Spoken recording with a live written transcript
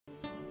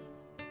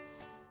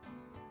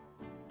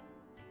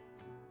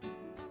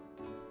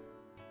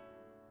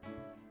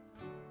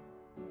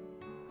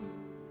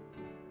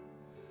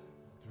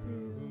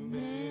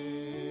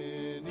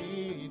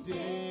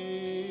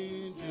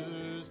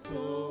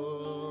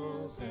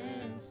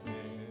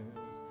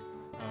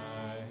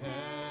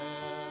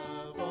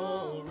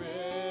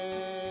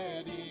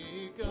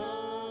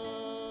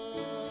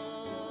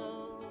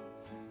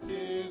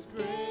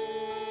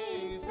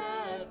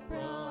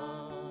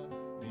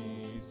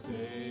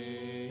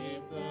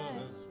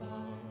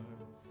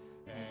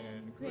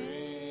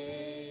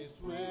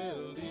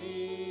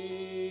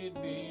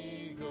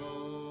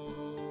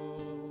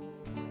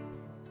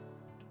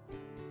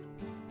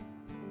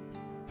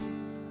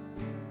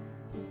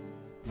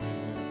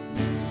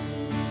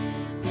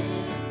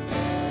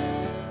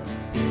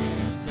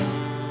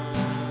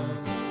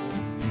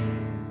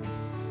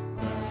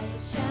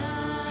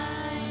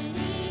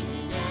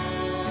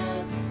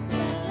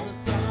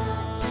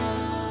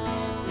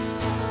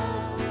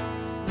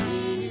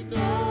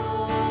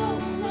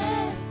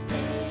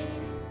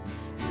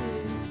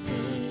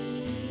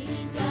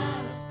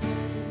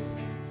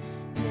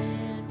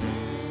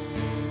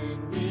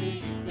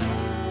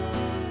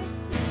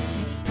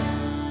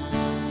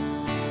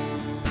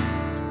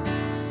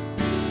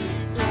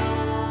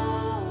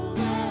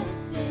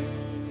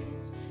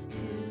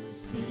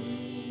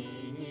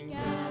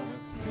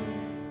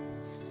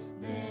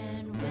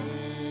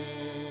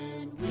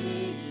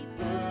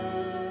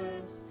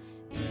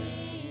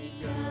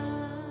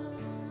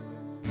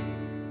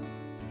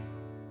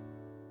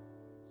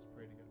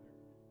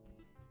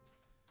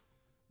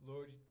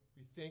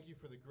thank you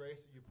for the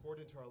grace that you poured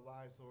into our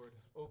lives, Lord,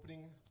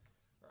 opening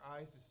our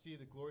eyes to see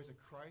the glories of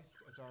Christ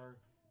as our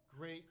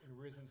great and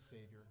risen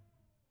Savior.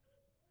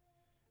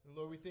 And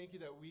Lord, we thank you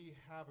that we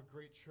have a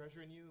great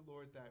treasure in you,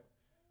 Lord, that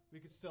we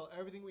could sell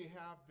everything we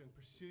have and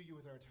pursue you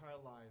with our entire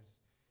lives.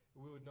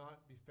 And we would not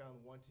be found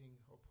wanting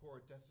or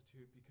poor or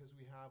destitute because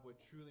we have what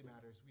truly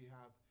matters. We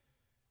have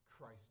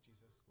Christ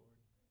Jesus, Lord.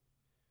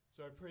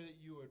 So I pray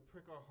that you would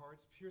prick our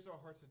hearts, pierce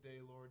our hearts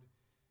today, Lord.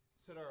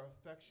 Set our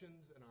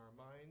affections and our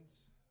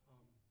minds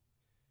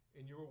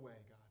in your way,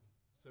 God.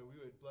 So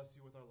we would bless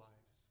you with our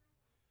lives.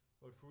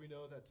 Lord, for we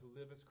know that to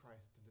live is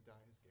Christ and to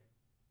die is gain.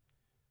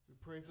 We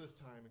pray for this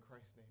time in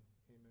Christ's name.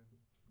 Amen.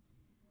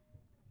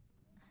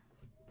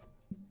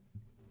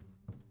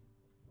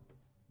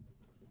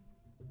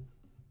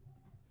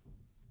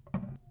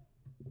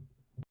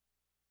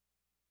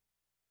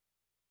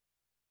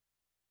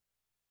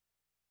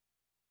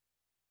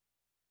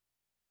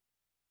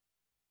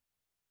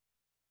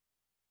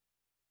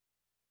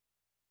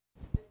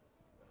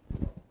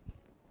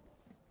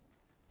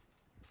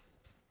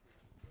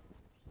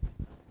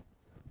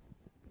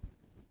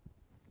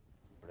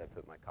 Where'd I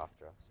put my cough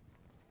drops?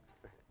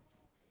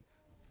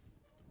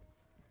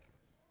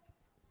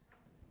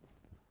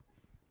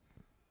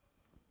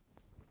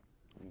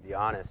 To be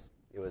honest,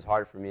 it was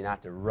hard for me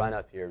not to run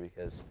up here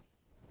because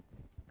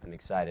I'm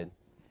excited.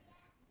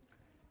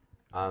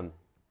 And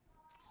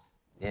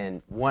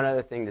one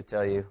other thing to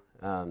tell you,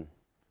 I'm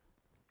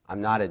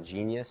not a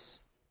genius.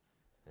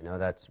 I know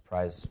that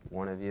surprised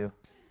one of you.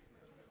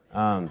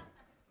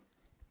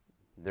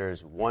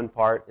 There's one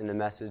part in the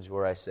message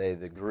where I say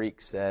the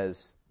Greek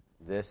says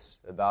this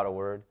about a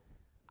word.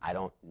 I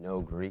don't know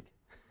Greek.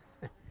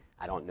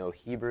 I don't know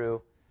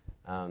Hebrew.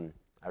 I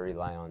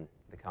rely on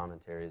the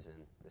commentaries and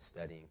the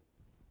studying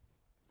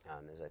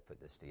as I put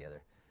this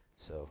together.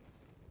 So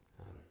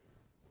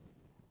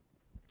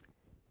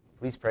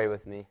please pray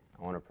with me.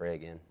 I want to pray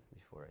again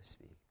before I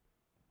speak.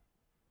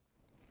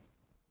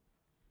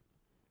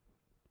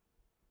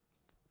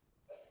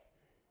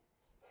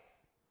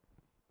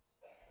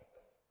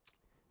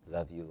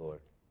 Love you,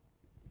 Lord.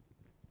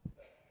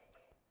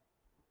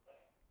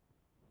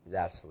 There's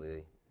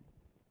absolutely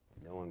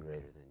no one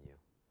greater than you.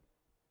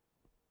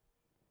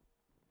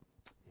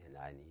 And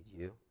I need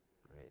you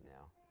right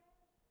now.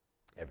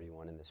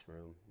 Everyone in this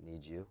room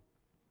needs you.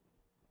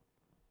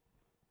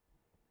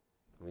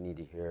 We need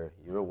to hear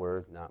your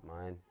word, not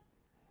mine.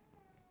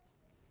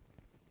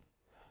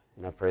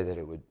 And I pray that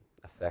it would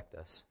affect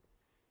us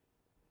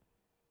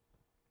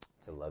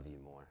to love you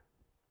more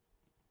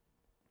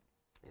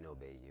and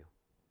obey you.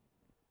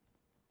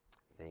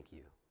 Thank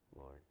you,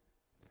 Lord,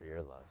 for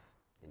your love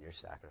and your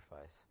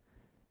sacrifice.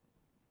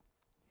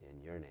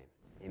 In your name,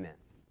 amen.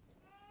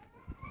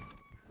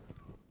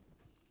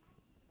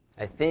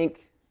 I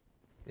think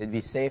it'd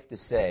be safe to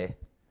say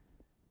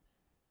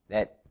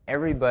that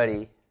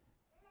everybody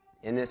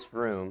in this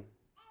room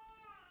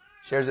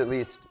shares at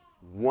least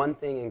one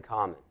thing in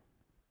common.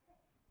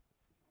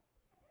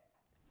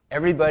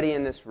 Everybody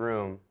in this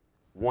room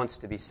wants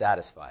to be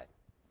satisfied.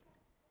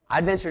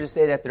 I'd venture to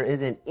say that there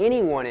isn't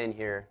anyone in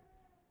here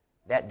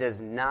that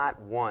does not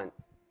want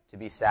to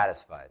be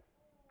satisfied.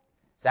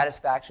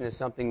 Satisfaction is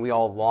something we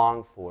all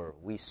long for.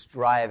 We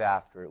strive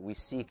after it. We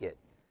seek it.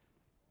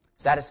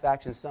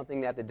 Satisfaction is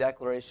something that the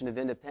Declaration of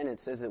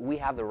Independence says that we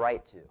have the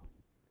right to. It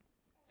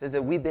says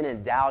that we've been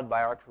endowed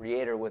by our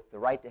Creator with the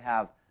right to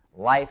have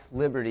life,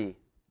 liberty,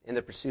 and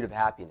the pursuit of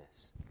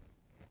happiness.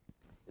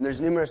 And there's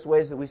numerous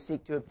ways that we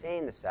seek to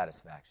obtain this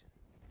satisfaction.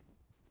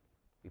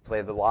 We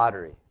play the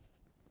lottery.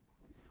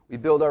 We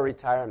build our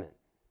retirement.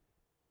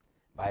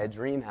 Buy a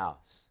dream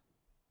house.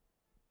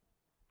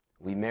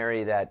 We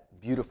marry that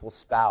beautiful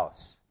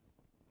spouse.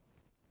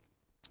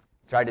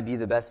 Try to be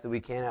the best that we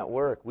can at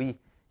work. We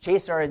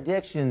chase our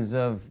addictions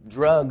of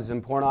drugs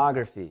and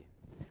pornography.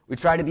 We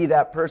try to be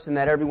that person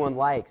that everyone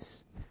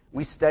likes.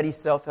 We study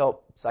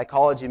self-help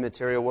psychology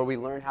material where we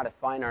learn how to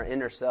find our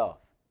inner self.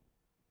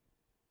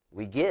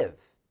 We give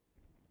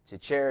to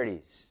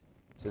charities,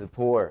 to the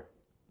poor.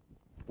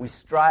 We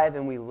strive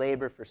and we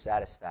labor for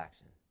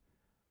satisfaction.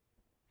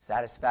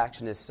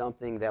 Satisfaction is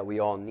something that we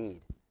all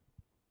need,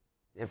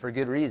 and for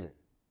good reason.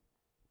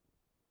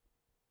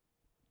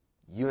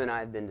 You and I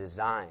have been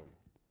designed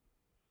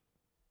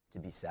to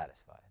be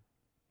satisfied.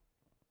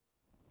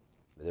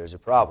 But there's a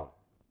problem.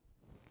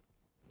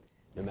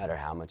 No matter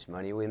how much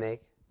money we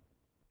make,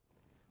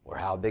 or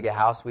how big a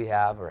house we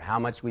have, or how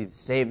much we've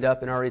saved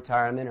up in our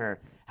retirement, or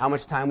how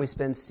much time we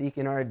spend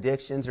seeking our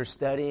addictions, or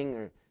studying,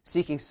 or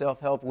seeking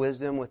self-help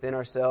wisdom within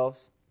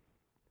ourselves,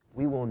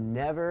 we will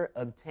never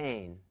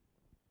obtain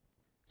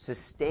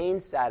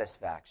sustained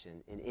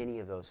satisfaction in any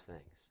of those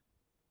things.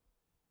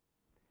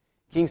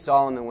 King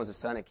Solomon was a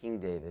son of King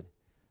David.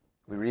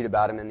 We read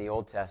about him in the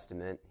Old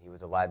Testament. He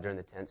was alive during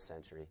the 10th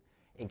century.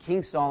 And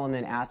King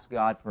Solomon asked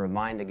God for a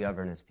mind to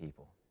govern his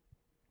people.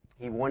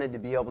 He wanted to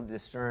be able to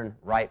discern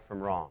right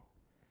from wrong.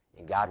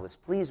 And God was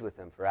pleased with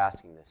him for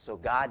asking this. So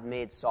God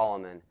made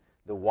Solomon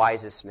the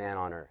wisest man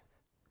on earth.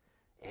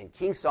 And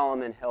King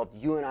Solomon helped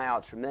you and I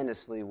out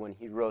tremendously when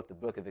he wrote the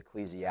book of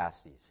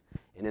Ecclesiastes.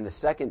 And in the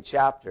 2nd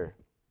chapter,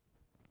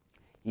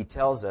 he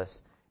tells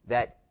us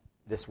that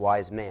this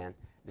wise man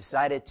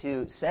decided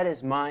to set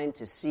his mind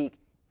to seek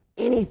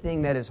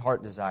anything that his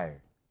heart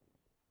desired.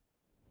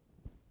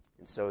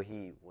 And so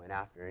he went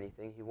after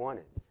anything he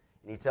wanted.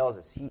 And he tells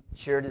us he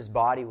cheered his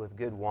body with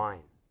good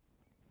wine.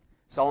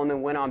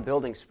 Solomon went on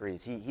building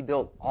sprees. He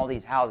built all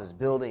these houses,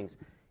 buildings.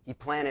 He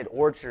planted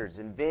orchards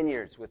and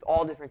vineyards with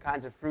all different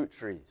kinds of fruit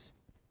trees.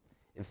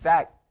 In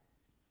fact,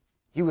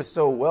 he was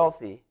so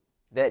wealthy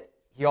that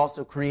he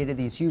also created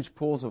these huge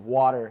pools of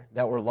water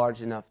that were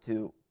large enough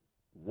to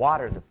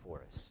water the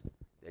forests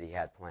that he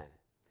had planted.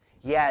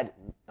 He had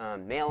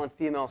male and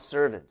female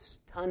servants,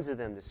 tons of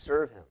them to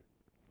serve him.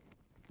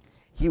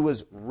 He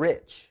was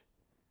rich.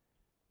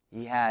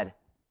 He had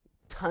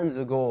tons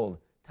of gold,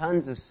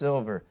 tons of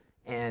silver,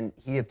 and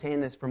he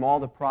obtained this from all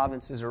the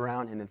provinces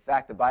around him. In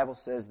fact, the Bible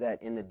says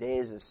that in the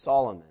days of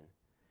Solomon,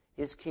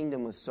 his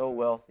kingdom was so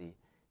wealthy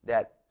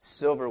that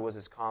silver was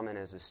as common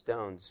as the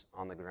stones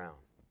on the ground.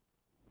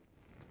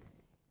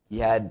 He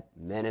had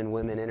men and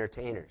women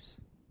entertainers,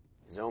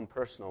 his own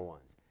personal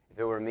ones. If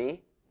it were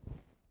me,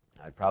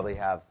 I'd probably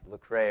have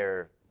Lecrae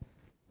or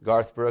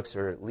Garth Brooks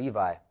or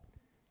Levi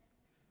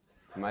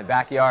in my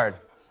backyard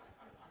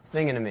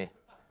singing to me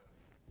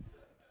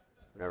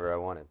whenever I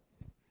wanted.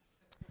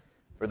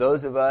 For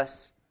those of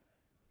us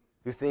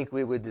who think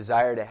we would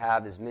desire to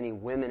have as many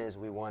women as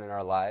we want in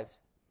our lives,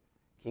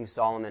 King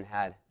Solomon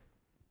had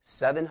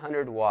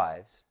 700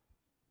 wives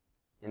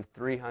and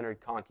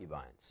 300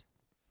 concubines.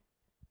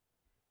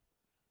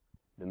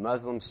 The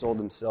Muslims sold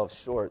themselves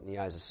short in the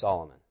eyes of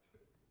Solomon.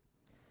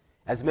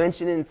 As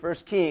mentioned in 1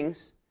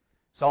 Kings,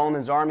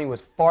 Solomon's army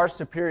was far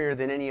superior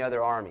than any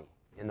other army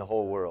in the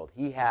whole world.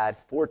 He had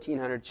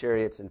 1,400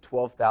 chariots and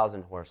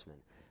 12,000 horsemen.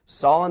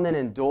 Solomon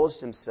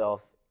indulged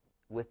himself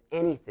with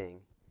anything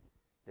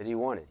that he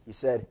wanted. He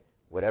said,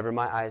 "Whatever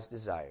my eyes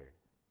desired,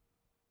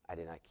 I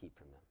did not keep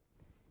from them."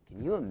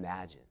 Can you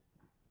imagine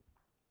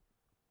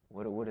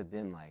what it would have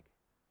been like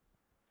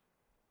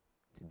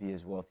to be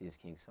as wealthy as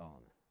King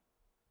Solomon?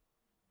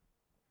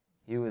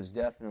 He was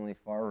definitely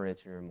far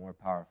richer and more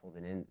powerful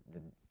than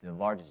the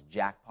largest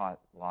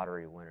jackpot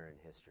lottery winner in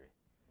history.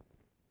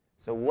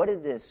 So what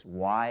did this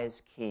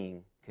wise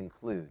king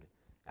conclude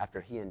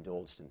after he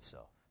indulged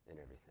himself in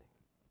everything?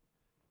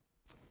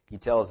 He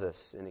tells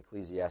us in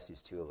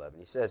Ecclesiastes 2:11,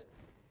 he says,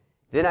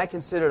 "Then I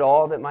considered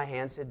all that my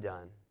hands had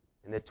done,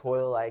 and the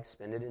toil I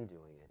expended in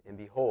doing it, and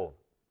behold,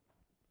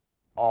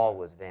 all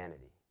was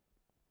vanity,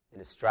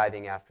 and a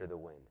striving after the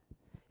wind,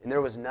 and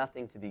there was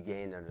nothing to be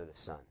gained under the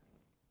sun."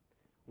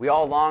 We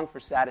all long for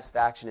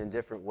satisfaction in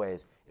different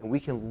ways, and we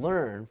can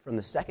learn from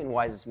the second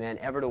wisest man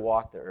ever to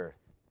walk the earth.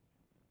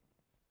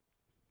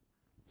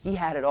 He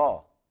had it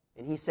all,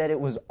 and he said it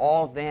was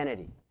all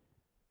vanity,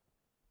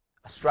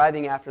 a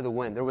striving after the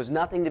wind. There was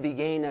nothing to be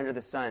gained under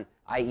the sun,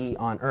 i.e.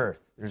 on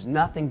earth. There's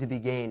nothing to be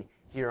gained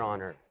here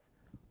on earth.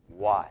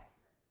 Why?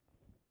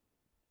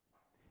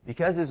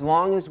 Because as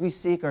long as we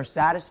seek our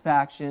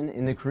satisfaction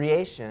in the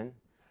creation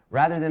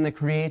rather than the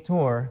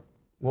Creator,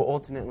 we'll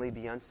ultimately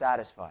be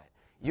unsatisfied.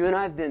 You and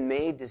I have been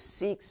made to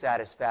seek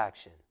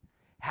satisfaction,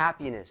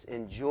 happiness,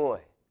 and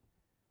joy,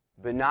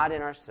 but not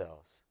in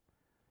ourselves,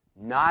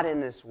 not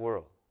in this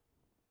world.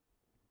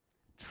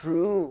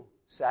 True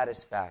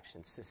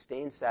satisfaction,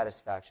 sustained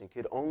satisfaction,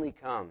 could only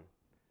come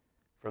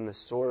from the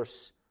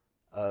source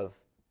of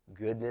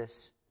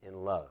goodness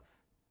and love,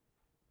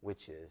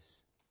 which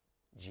is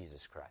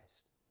Jesus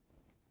Christ.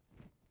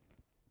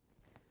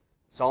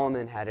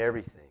 Solomon had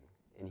everything,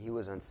 and he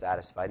was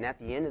unsatisfied. And at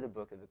the end of the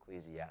book of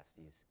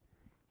Ecclesiastes,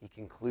 he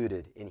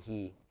concluded, and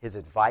his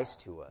advice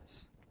to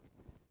us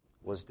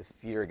was to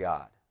fear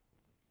God.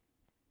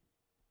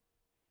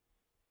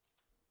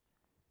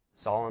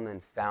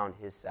 Solomon found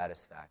his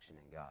satisfaction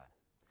in God.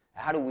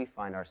 How do we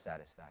find our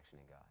satisfaction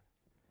in God?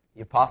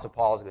 The Apostle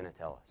Paul is going to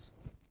tell us.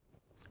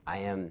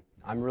 I'm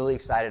really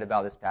excited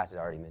about this passage.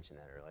 I already mentioned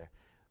that earlier.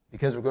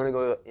 Because we're going to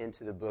go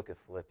into the book of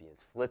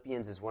Philippians.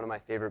 Philippians is one of my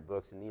favorite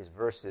books, and these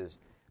verses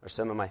are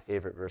some of my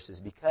favorite verses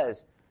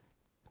because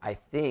I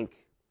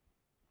think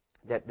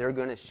that they're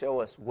going to show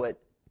us what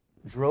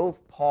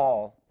drove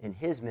Paul in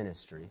his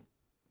ministry,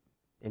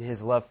 in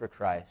his love for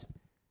Christ,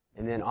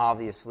 and then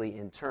obviously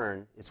in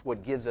turn, it's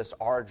what gives us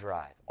our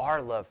drive,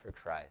 our love for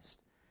Christ,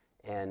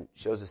 and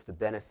shows us the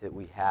benefit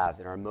we have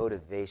and our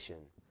motivation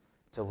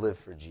to live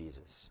for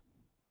Jesus.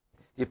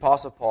 The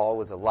Apostle Paul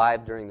was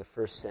alive during the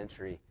first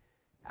century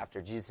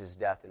after Jesus'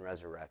 death and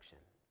resurrection.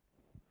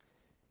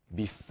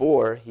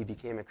 Before he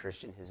became a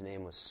Christian, his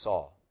name was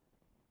Saul.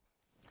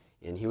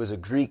 And he was a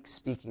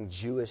Greek-speaking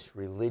Jewish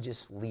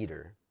religious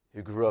leader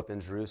who grew up in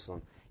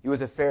Jerusalem. He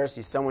was a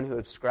Pharisee, someone who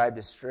ascribed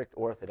to strict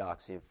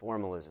orthodoxy and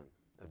formalism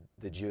of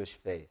the Jewish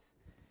faith.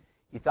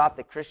 He thought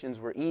that Christians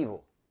were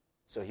evil,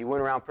 so he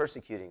went around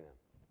persecuting them.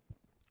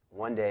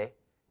 One day,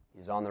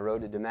 he's on the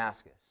road to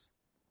Damascus,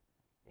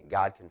 and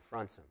God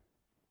confronts him.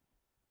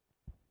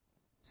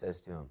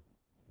 Says to him,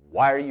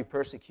 "Why are you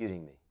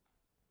persecuting me?"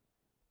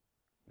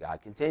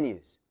 God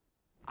continues,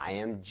 I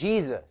am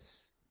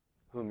Jesus,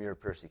 whom you're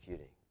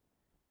persecuting.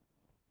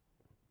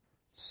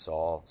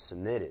 Saul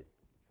submitted.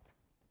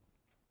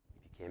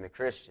 He became a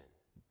Christian.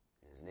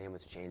 His name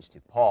was changed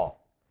to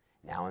Paul.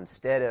 Now,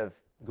 instead of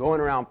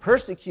going around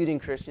persecuting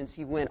Christians,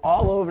 he went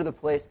all over the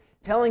place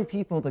telling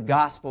people the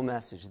gospel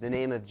message, the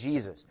name of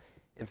Jesus.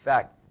 In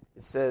fact,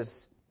 it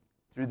says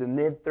through the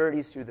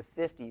mid-30s, through the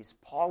 50s,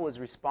 Paul was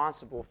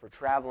responsible for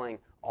traveling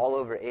all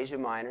over Asia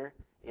Minor,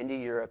 into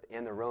Europe,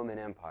 and the Roman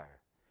Empire.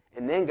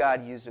 And then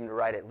God used him to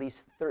write at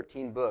least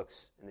 13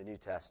 books in the New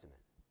Testament.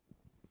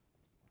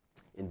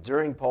 And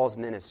during Paul's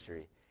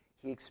ministry,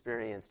 he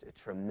experienced a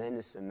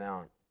tremendous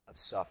amount of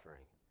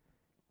suffering,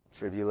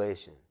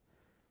 tribulation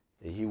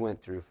that he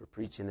went through for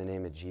preaching the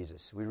name of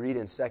Jesus. We read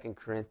in 2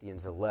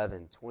 Corinthians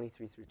 11,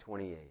 23 through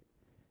 28,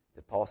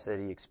 that Paul said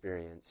he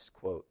experienced,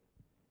 quote,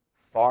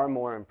 far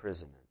more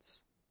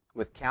imprisonments,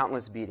 with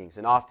countless beatings,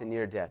 and often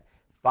near death.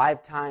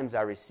 5 times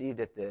I received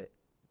at the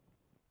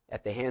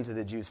hands of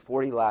the Jews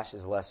 40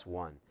 lashes less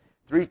one.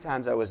 3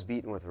 times I was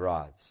beaten with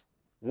rods.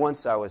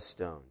 Once I was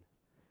stoned.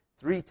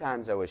 3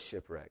 times I was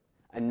shipwrecked.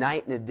 A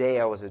night and a day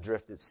I was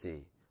adrift at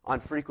sea, on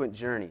frequent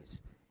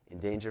journeys, in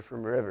danger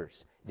from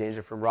rivers,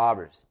 danger from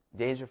robbers,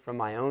 danger from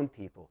my own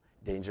people,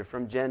 danger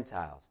from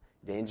Gentiles,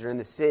 danger in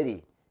the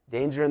city,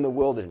 danger in the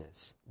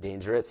wilderness,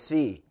 danger at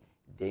sea,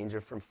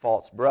 danger from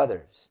false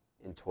brothers,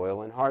 in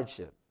toil and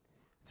hardship,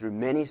 through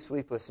many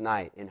sleepless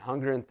nights, in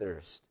hunger and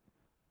thirst,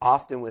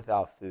 often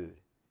without food,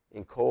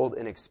 in cold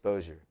and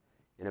exposure,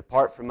 and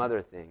apart from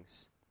other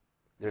things,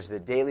 there's the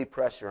daily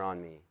pressure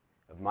on me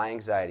of my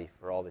anxiety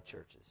for all the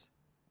churches.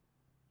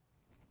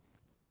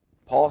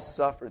 Paul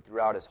suffered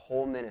throughout his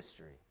whole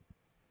ministry.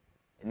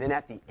 And then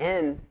at the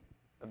end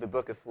of the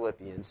book of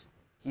Philippians,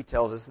 he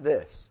tells us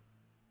this: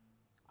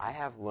 I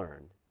have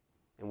learned,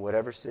 in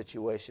whatever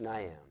situation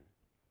I am,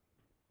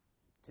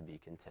 to be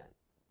content.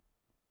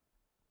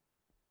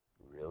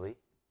 Really?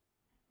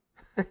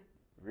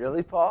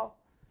 Really, Paul?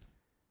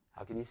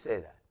 How can you say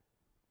that?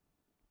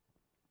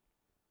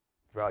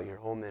 Throughout your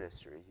whole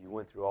ministry, you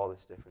went through all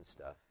this different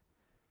stuff,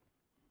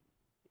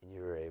 and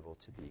you were able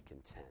to be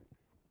content.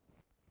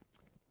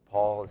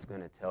 Paul is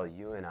going to tell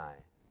you and I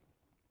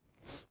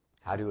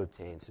how to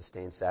obtain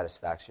sustained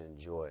satisfaction and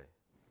joy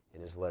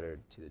in his letter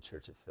to the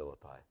church of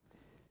Philippi.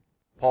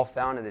 Paul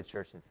founded the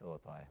church in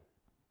Philippi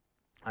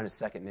on his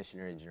second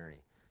missionary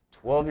journey.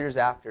 12 years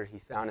after he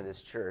founded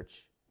this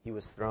church, he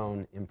was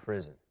thrown in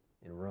prison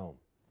in Rome.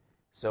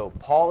 So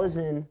Paul is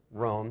in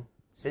Rome,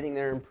 sitting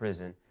there in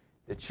prison.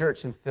 The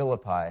church in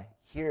Philippi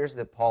hears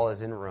that Paul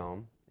is in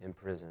Rome, in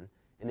prison,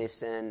 and they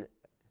send,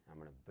 I'm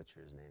going to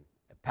butcher his name,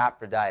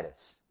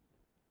 Epaphroditus,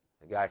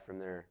 a guy from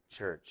their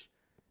church,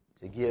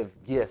 to give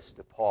gifts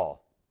to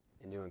Paul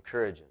and to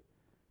encourage him.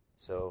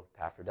 So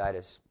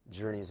Epaphroditus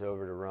journeys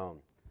over to Rome,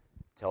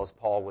 tells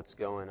Paul what's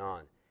going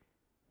on,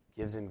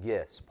 gives him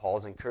gifts.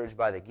 Paul's encouraged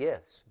by the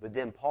gifts, but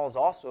then Paul's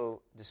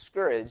also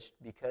discouraged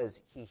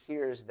because he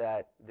hears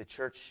that the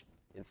church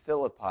in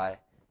Philippi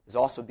is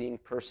also being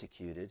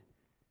persecuted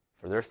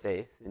for their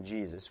faith in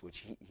Jesus, which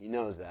he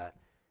knows that,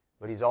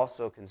 but he's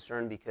also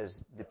concerned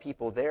because the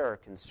people there are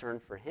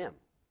concerned for him.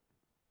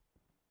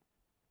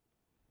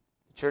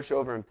 The church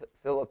over in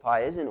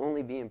Philippi isn't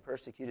only being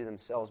persecuted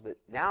themselves, but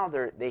now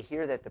they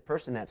hear that the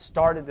person that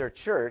started their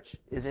church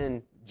is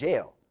in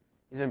jail.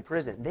 He's in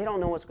prison. They don't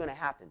know what's going to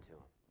happen to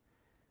him.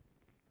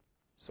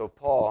 So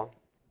Paul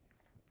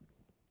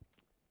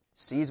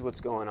sees what's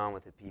going on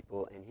with the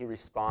people, and he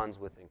responds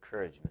with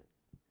encouragement.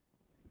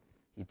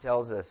 He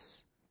tells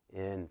us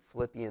in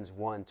Philippians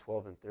 1,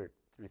 12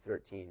 through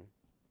 13,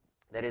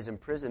 that his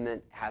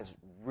imprisonment has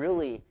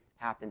really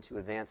happened to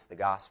advance the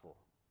gospel.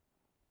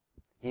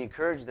 He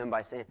encouraged them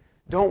by saying,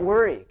 don't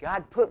worry,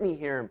 God put me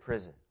here in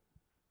prison.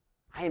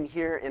 I am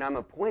here and I'm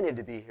appointed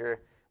to be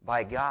here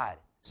by God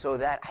so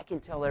that I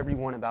can tell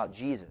everyone about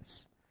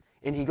Jesus.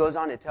 And he goes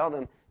on to tell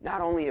them,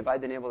 not only have I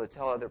been able to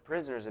tell other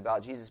prisoners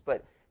about Jesus,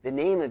 but the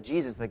name of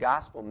Jesus, the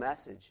gospel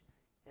message,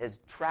 has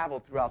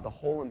traveled throughout the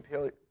whole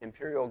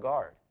imperial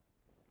guard.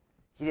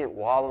 He didn't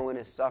wallow in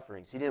his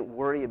sufferings. He didn't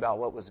worry about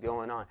what was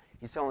going on.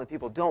 He's telling the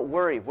people, don't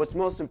worry. What's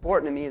most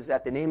important to me is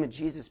that the name of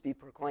Jesus be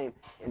proclaimed,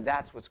 and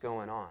that's what's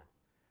going on.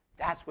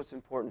 That's what's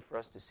important for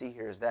us to see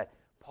here, is that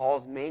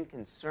Paul's main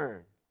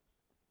concern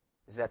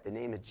is that the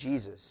name of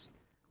Jesus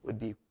would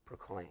be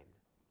proclaimed.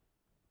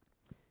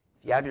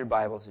 If you have your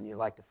Bibles and you'd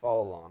like to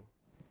follow along,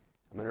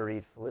 I'm going to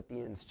read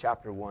Philippians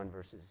chapter 1,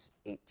 verses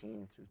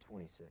 18 through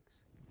 26.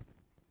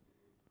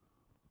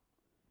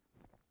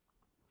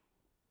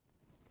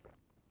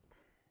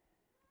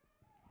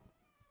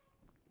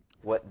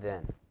 What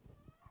then?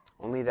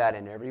 Only that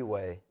in every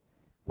way,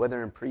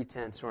 whether in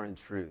pretense or in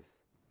truth,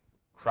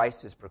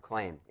 Christ is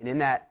proclaimed, and in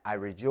that I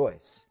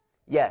rejoice.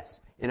 Yes,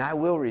 and I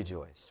will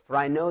rejoice, for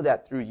I know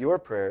that through your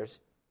prayers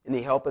and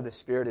the help of the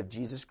Spirit of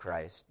Jesus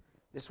Christ,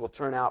 this will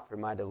turn out for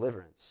my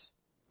deliverance,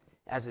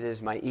 as it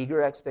is my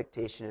eager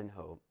expectation and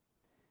hope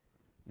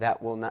that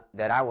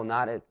I will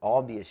not at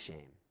all be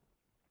ashamed,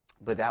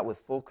 but that with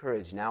full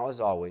courage, now as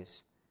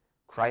always,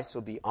 Christ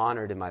will be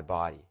honored in my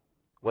body,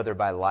 whether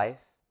by life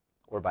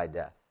or by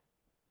death.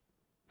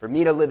 For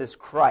me to live is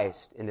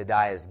Christ, and to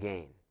die is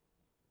gain.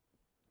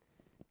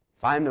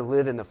 If I am to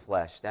live in the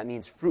flesh, that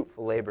means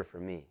fruitful labor for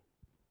me.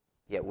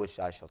 Yet which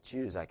I shall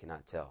choose, I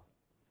cannot tell.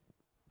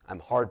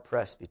 I'm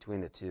hard-pressed between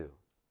the two.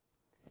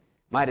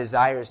 My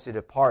desire is to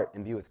depart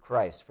and be with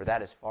Christ, for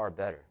that is far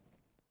better.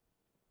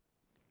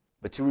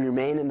 But to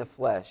remain in the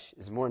flesh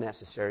is more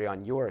necessary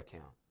on your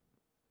account.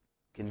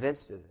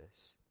 Convinced of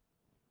this,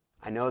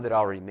 I know that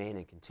I'll remain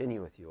and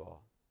continue with you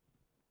all,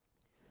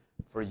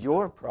 for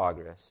your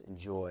progress and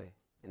joy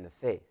in the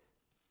faith,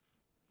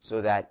 so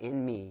that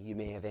in me you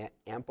may have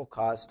ample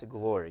cause to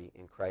glory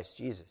in Christ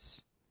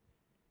Jesus,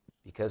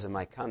 because of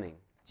my coming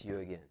to you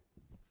again.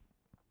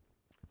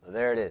 Well,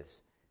 there it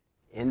is.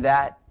 In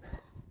that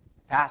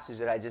passage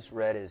that I just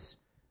read is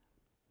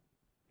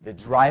the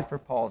drive for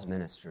Paul's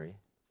ministry,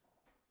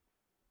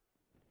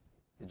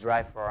 the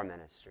drive for our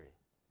ministry.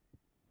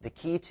 The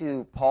key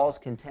to Paul's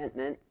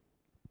contentment,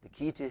 the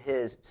key to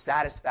his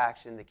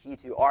satisfaction, the key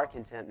to our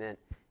contentment,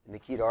 and the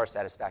key to our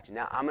satisfaction.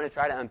 Now, I'm going to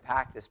try to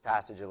unpack this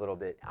passage a little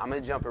bit. I'm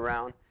going to jump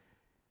around.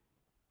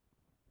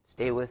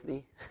 Stay with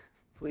me,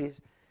 please.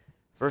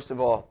 First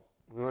of all,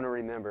 we want to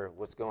remember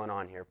what's going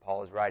on here.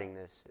 Paul is writing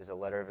this as a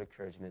letter of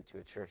encouragement to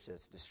a church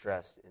that's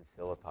distressed in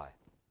Philippi.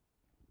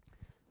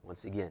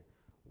 Once again,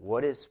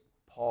 what is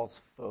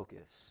Paul's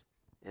focus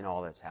in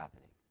all that's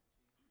happening?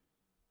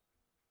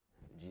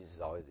 Jesus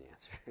is always the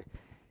answer.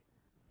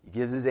 He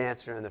gives his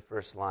answer in the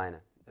first line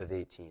of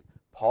 18.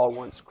 Paul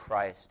wants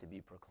Christ to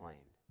be proclaimed.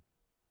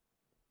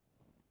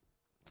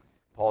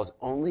 Paul's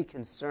only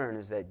concern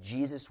is that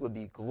Jesus would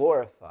be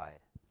glorified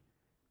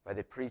by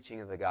the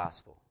preaching of the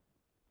gospel.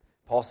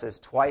 Paul says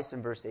twice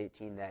in verse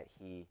 18 that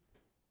he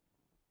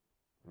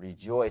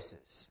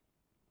rejoices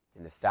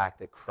in the fact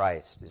that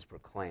Christ is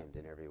proclaimed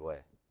in every way.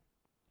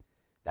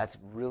 That's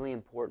really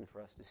important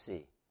for us to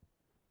see,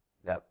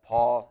 that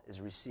Paul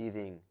is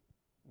receiving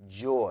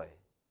joy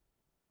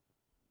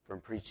from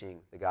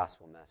preaching the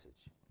gospel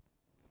message.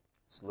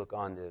 Let's look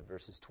on to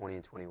verses 20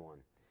 and 21.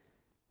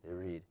 They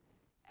read,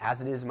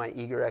 "As it is my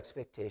eager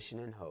expectation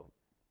and hope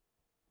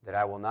that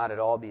I will not at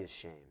all be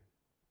ashamed,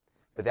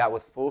 but that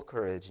with full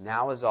courage,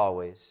 now as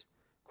always,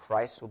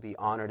 Christ will be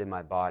honored in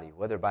my body,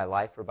 whether by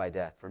life or by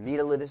death. For me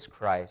to live is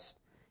Christ,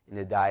 and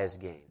to die is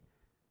gain."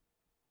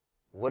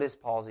 What is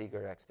Paul's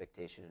eager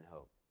expectation and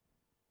hope?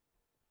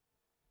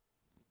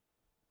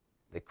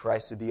 That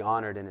Christ would be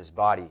honored in his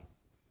body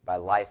by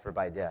life or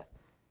by death.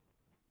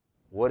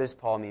 What does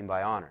Paul mean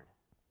by honored?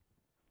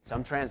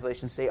 Some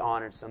translations say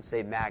honored, some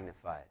say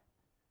magnified.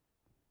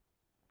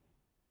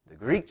 The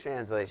Greek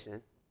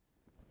translation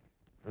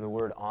for the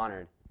word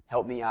honored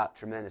helped me out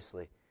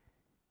tremendously.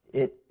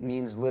 It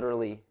means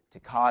literally to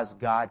cause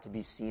God to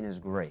be seen as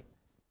great.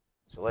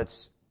 So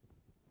let's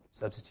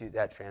substitute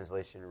that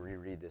translation and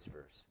reread this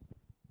verse.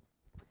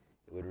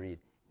 It would read,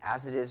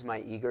 "As it is my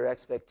eager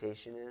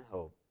expectation and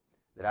hope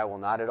that I will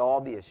not at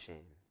all be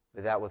ashamed,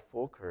 but that with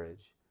full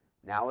courage,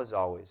 now as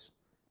always,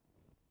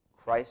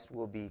 Christ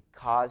will be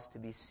caused to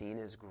be seen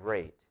as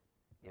great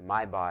in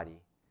my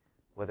body,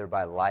 whether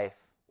by life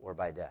or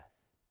by death."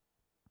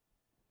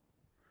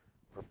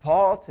 For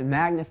Paul to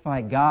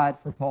magnify God,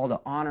 for Paul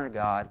to honor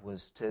God,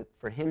 was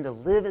for him to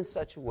live in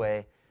such a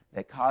way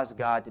that caused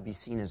God to be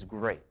seen as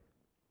great.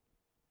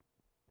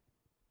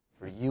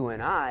 For you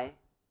and I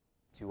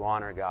to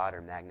honor God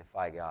or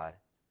magnify God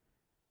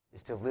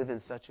is to live in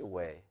such a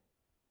way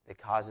that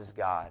causes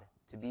God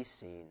to be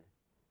seen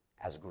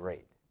as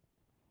great.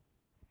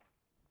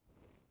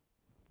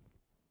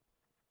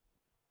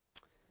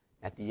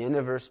 At the end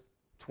of verse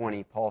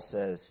 20, Paul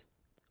says,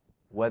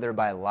 whether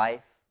by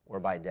life or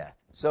by death.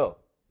 So,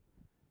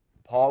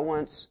 Paul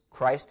wants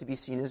Christ to be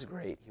seen as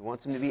great. He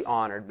wants him to be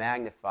honored,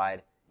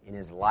 magnified in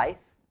his life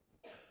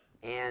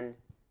and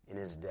in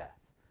his death.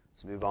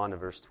 Let's move on to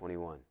verse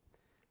 21.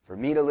 For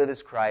me to live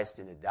is Christ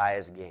and to die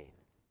is gain.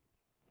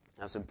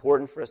 Now it's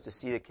important for us to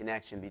see the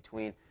connection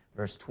between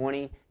verse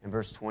 20 and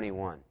verse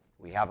 21.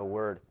 We have a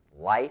word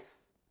life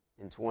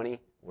in 20,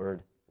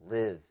 word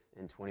live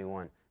in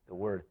 21. The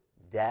word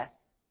death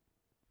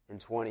in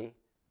 20,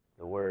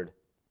 the word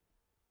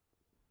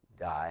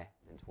die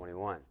in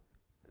 21.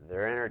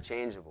 They're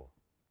interchangeable.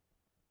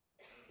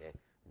 Okay?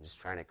 I'm just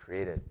trying to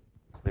create a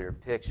clear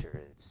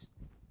picture. It's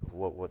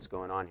what's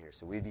going on here.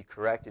 So we'd be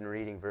correct in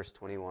reading verse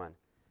 21.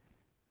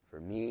 For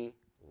me,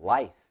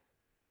 life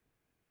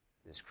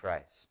is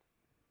Christ,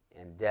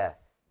 and death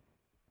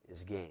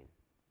is gain.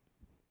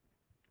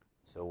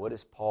 So what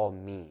does Paul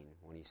mean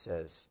when he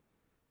says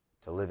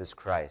to live is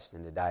Christ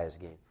and to die is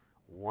gain?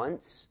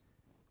 Once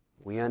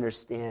we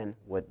understand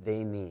what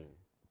they mean,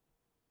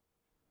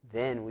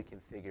 then we can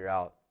figure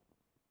out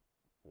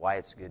why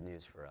it's good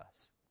news for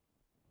us.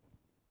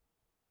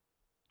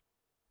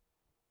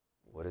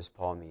 What does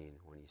Paul mean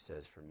when he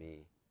says, for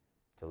me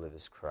to live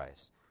is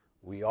Christ?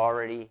 We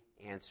already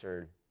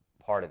answered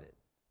part of it.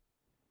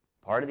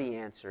 Part of the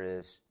answer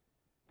is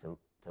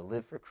to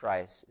live for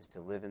Christ is to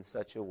live in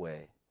such a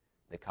way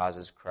that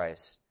causes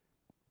Christ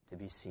to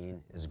be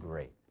seen as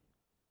great.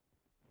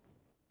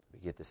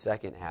 We get the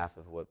second half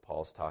of what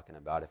Paul's talking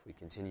about if we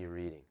continue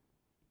reading.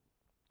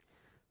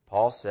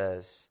 Paul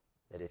says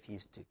that if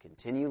he's to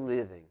continue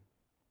living,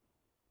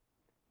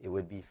 it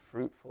would be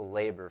fruitful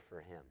labor for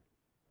him.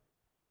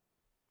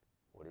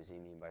 What does he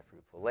mean by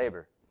fruitful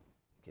labor?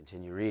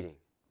 Continue reading.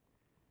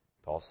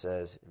 Paul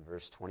says in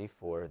verse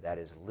 24 that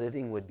his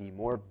living would be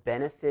more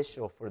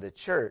beneficial for the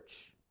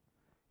church.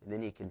 And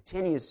then he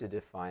continues to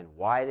define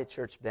why the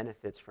church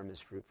benefits from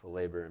his fruitful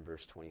labor in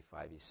verse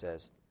 25. He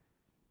says,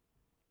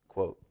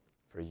 quote,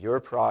 "For your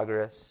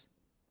progress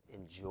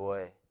and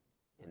joy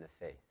in the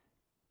faith."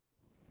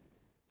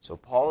 So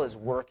Paul is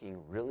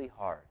working really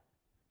hard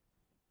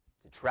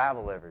to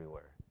travel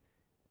everywhere,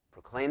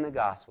 proclaim the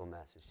gospel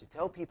message, to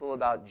tell people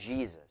about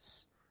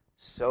Jesus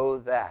so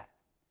that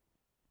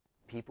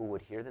people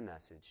would hear the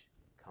message,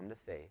 come to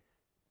faith,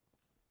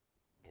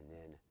 and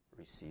then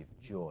receive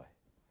joy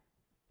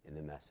in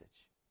the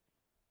message.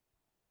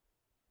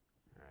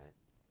 All right?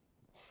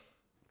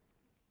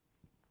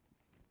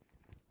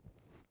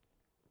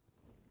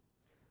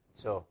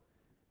 So,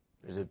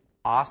 there's an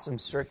awesome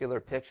circular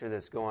picture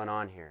that's going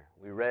on here.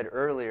 We read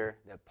earlier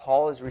that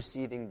Paul is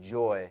receiving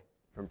joy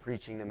from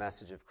preaching the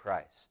message of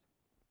Christ.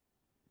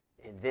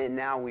 And then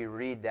now we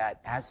read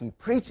that as he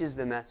preaches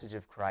the message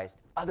of Christ,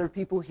 other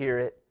people hear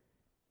it,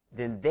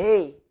 then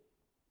they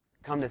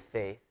come to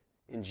faith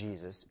in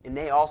Jesus, and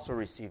they also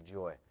receive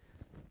joy.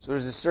 So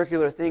there's a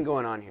circular thing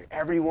going on here.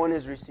 Everyone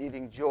is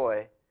receiving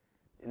joy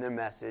in the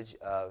message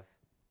of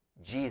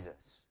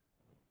Jesus.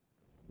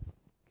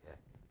 Okay.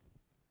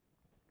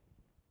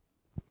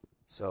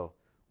 So,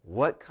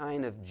 what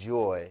kind of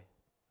joy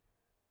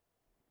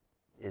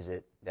is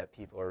it that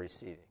people are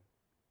receiving? It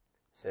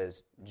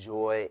says,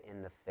 joy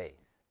in the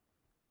faith.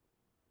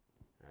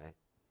 Right?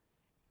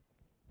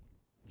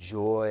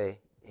 Joy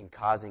in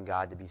causing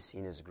God to be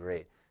seen as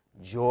great.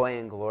 Joy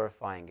in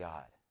glorifying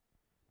God.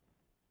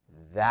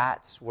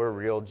 That's where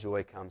real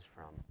joy comes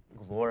from.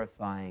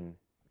 Glorifying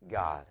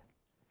God.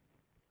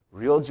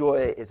 Real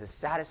joy is a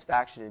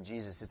satisfaction in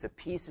Jesus. It's a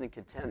peace and a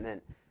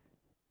contentment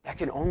that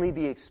can only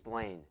be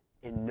explained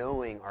in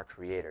knowing our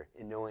Creator,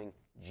 in knowing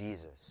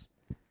Jesus.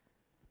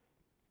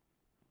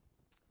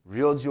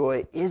 Real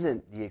joy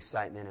isn't the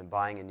excitement in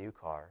buying a new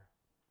car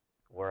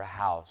or a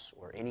house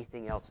or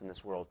anything else in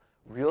this world.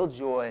 Real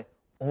joy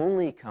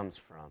only comes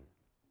from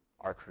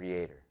our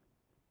Creator.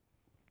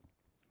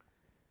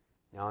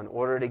 Now, in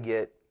order to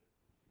get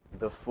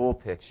the full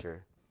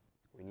picture,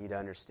 we need to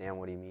understand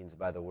what he means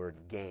by the word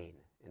gain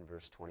in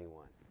verse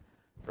 21.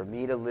 For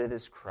me to live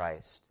is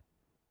Christ,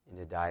 and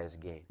to die is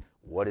gain.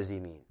 What does he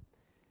mean?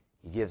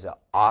 He gives an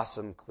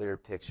awesome, clear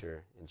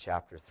picture in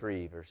chapter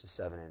 3, verses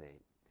 7 and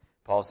 8.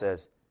 Paul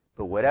says,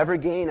 "But whatever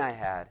gain I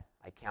had,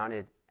 I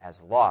counted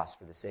as loss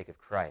for the sake of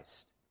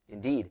Christ.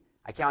 Indeed,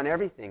 I count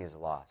everything as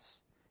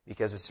loss,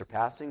 because of the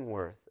surpassing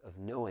worth of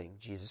knowing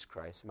Jesus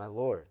Christ, my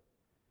Lord.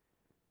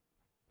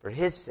 For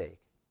his sake,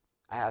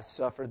 I have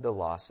suffered the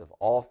loss of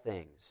all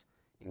things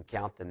and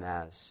count them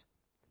as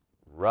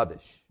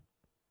rubbish,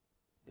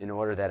 in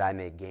order that I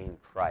may gain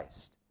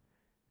Christ."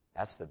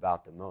 That's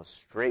about the most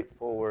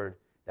straightforward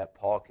that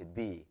Paul could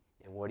be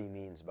in what he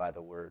means by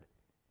the word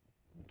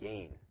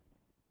gain.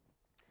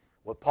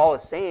 What Paul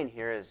is saying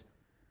here is,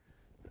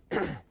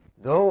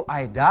 though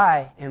I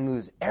die and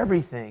lose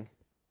everything,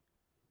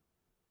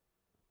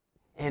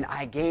 and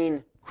I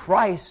gain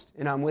Christ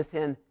and I'm with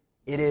him,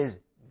 it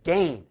is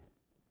gain.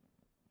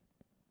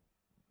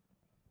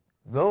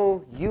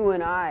 Though you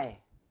and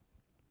I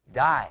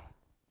die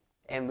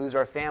and lose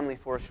our family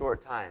for a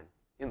short time,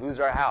 and lose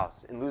our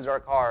house, and lose our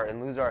car, and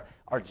lose our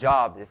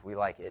job if we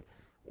like it,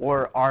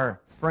 or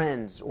our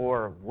friends,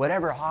 or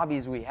whatever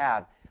hobbies we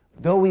have,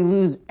 though we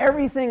lose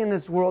everything in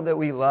this world that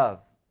we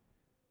love,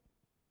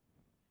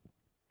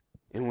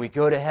 and we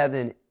go to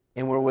heaven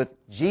and we're with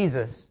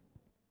Jesus,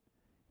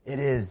 it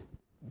is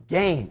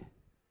gain.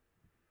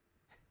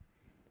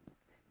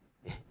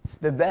 It's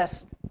the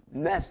best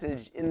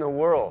message in the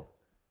world.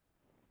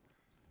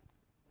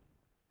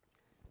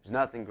 There's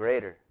nothing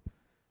greater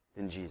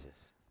than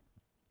Jesus.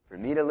 For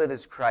me to live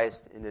is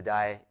Christ, and to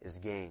die is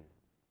gain.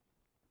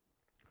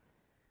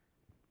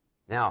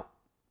 Now,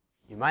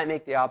 you might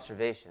make the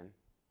observation,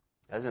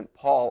 doesn't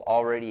Paul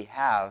already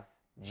have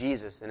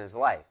Jesus in his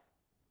life?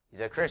 He's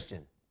a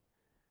Christian.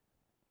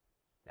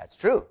 That's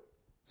true.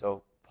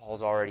 So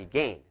Paul's already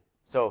gained.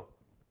 So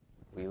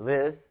we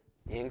live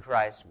in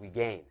Christ, we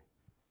gain.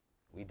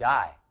 We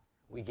die,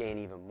 we gain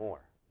even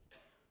more.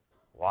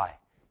 Why?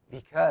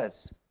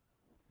 Because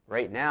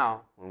right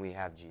now, when we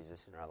have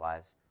Jesus in our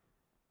lives,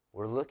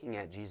 we're looking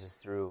at Jesus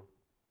through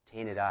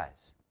tainted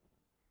eyes,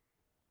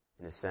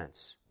 in a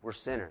sense. We're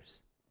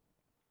sinners.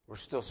 We're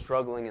still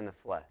struggling in the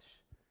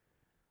flesh.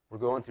 We're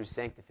going through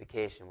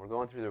sanctification. We're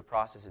going through the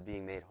process of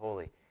being made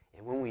holy.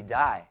 And when we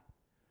die,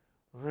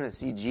 we're going to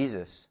see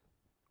Jesus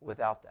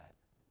without that.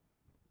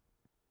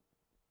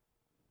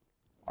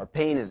 Our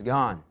pain is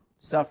gone.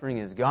 Suffering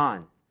is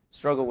gone.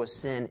 Struggle with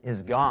sin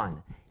is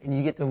gone. And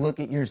you get to look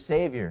at your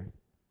Savior,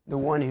 the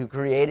one who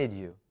created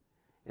you,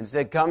 and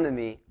said, "Come to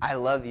me, I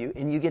love you."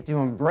 And you get to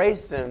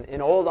embrace him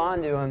and hold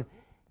on to him.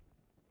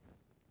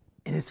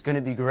 And it's going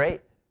to be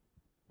great.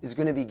 It's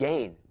going to be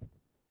gain.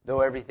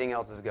 though everything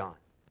else is gone.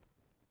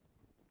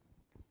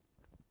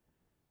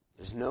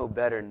 There's no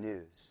better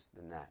news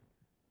than that.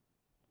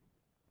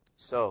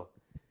 So,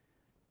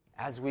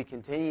 as we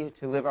continue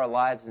to live our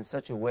lives in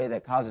such a way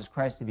that causes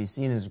Christ to be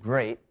seen as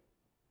great,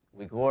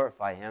 we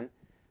glorify Him.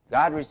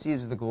 God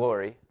receives the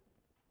glory.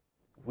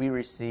 We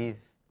receive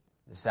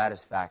the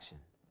satisfaction.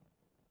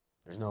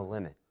 There's no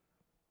limit.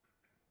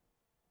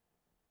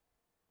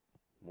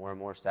 More and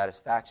more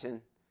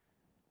satisfaction,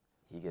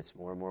 He gets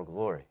more and more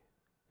glory.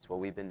 It's what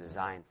we've been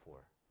designed for.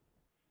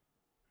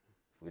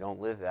 If we don't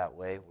live that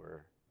way,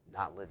 we're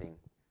not living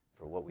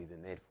for what we've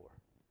been made for.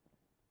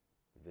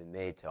 We've been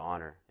made to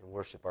honor and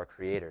worship our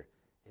Creator,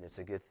 and it's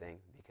a good thing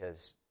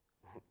because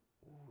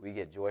we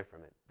get joy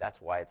from it.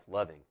 That's why it's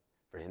loving,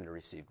 for Him to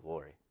receive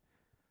glory.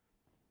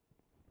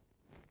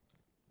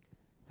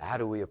 Now, how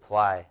do we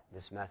apply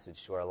this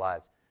message to our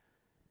lives?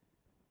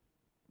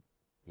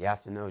 You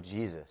have to know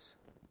Jesus.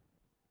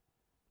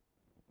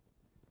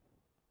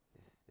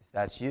 If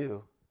that's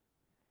you,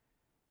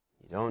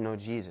 you don't know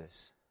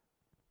Jesus,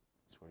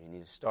 that's where you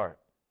need to start.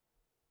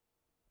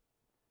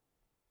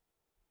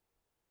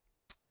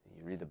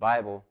 You read the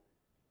Bible,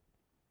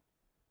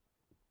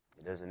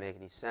 it doesn't make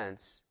any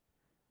sense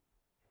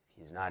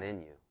if He's not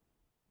in you.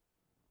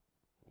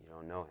 You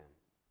don't know Him.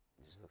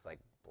 It just looks like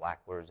black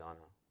words on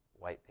a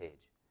white page.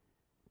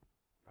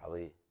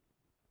 Probably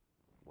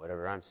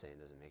whatever I'm saying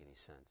doesn't make any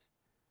sense.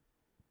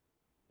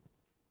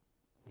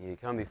 You need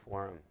to come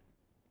before Him.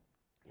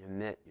 You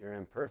admit you're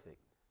imperfect.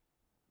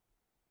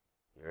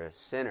 You're a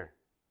sinner.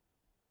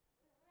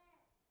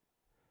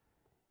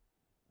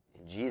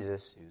 And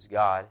Jesus, who's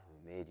God,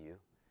 who made you,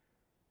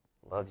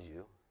 loves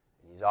you,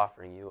 and He's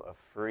offering you a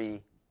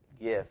free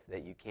gift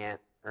that you can't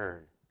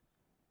earn.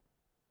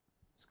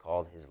 It's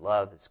called His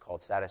love. It's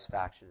called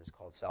satisfaction. It's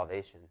called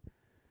salvation.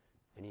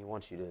 And He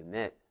wants you to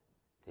admit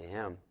to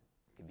Him.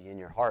 It could be in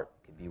your heart.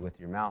 It could be with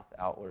your mouth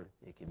outward.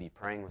 It could be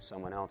praying with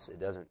someone else. It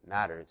doesn't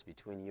matter. It's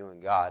between you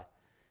and God.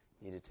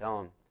 You need to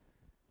tell Him,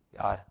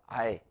 God,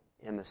 I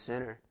am a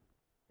sinner,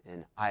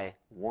 and I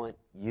want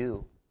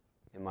You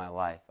in my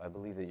life. I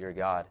believe that You're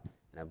God,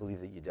 and I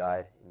believe that You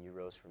died and You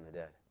rose from the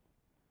dead.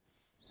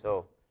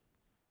 So,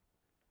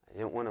 I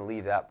didn't want to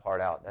leave that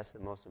part out. That's the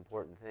most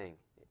important thing.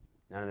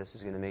 None of this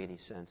is going to make any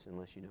sense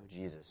unless you know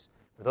Jesus.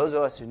 For those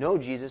of us who know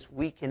Jesus,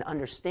 we can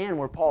understand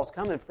where Paul's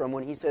coming from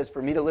when he says,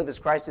 for me to live as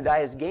Christ, to die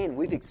as gain.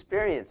 We've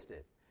experienced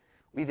it.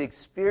 We've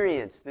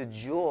experienced the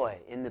joy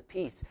and the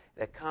peace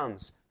that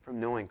comes from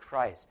knowing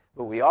Christ.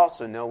 But we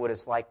also know what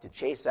it's like to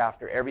chase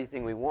after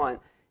everything we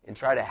want and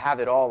try to have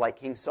it all like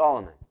King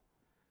Solomon.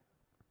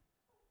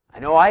 I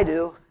know I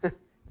do.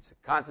 It's a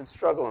constant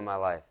struggle in my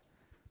life.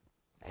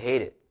 I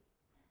hate it.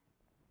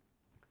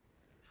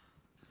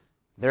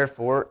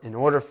 Therefore, in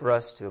order for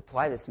us to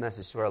apply this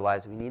message to our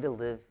lives, we need to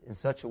live in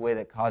such a way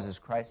that causes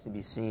Christ to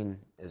be seen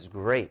as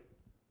great,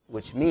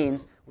 which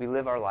means we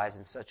live our lives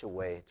in such a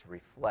way to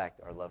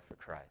reflect our love for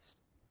Christ.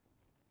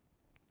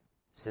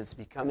 Since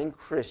becoming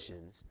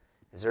Christians,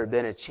 has there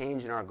been a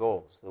change in our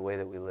goals, the way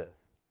that we live?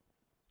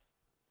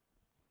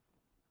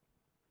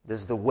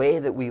 Does the way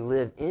that we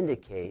live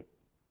indicate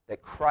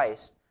that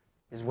Christ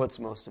is what's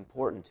most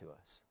important to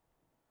us?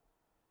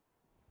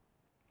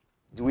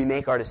 Do we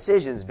make our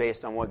decisions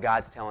based on what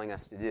God's telling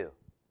us to do?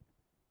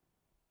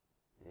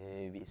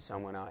 Maybe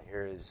someone out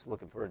here is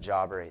looking for a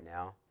job right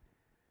now.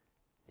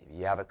 Maybe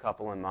you have a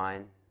couple in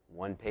mind.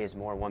 One pays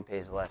more, one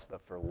pays less.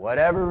 But for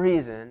whatever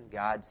reason,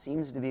 God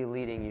seems to be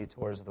leading you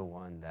towards the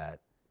one that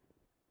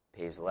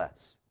pays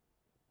less.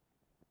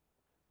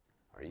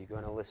 Are you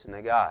going to listen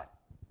to God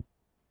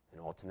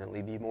and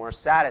ultimately be more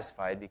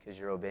satisfied because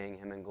you're obeying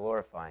Him and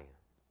glorifying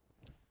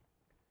Him?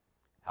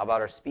 How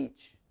about our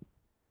speech?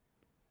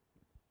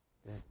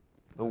 Does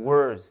the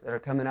words that are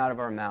coming out of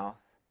our mouth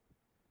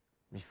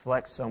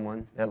reflect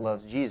someone that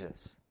loves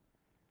Jesus?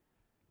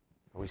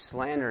 Are we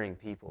slandering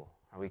people?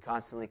 Are we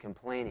constantly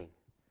complaining?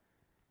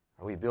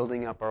 Are we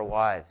building up our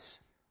wives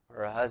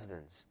or our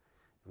husbands?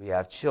 Do we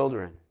have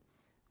children?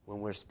 When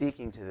we're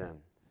speaking to them,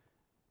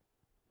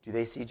 do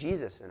they see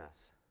Jesus in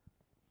us?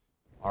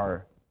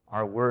 Are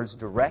our words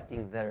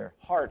directing their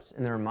hearts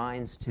and their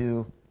minds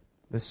to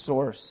the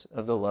source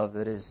of the love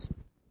that is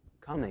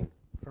coming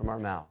from our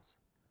mouths?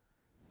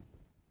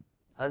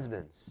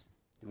 Husbands,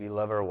 do we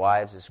love our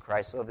wives as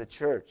Christ loved the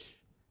church?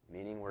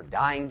 Meaning we're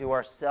dying to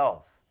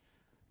ourselves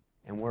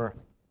and we're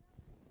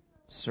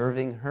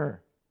serving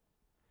her.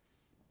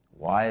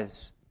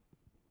 Wives,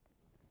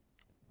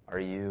 are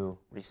you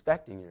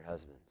respecting your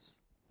husbands?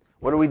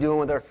 What are we doing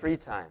with our free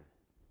time?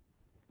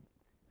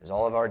 Is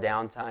all of our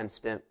downtime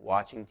spent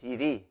watching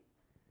TV?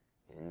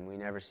 And we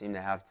never seem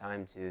to have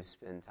time to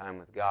spend time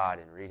with God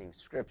and reading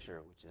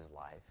Scripture, which is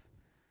life,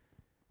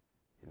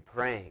 and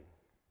praying.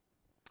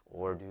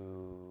 Or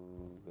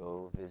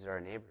go visit our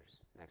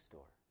neighbors next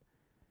door.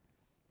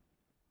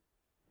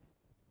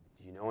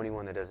 Do you know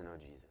anyone that doesn't know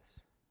Jesus?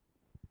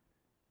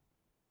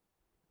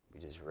 We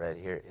just read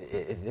here.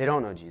 If they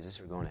don't know Jesus,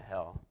 they're going to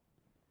hell.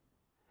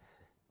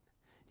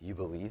 Do you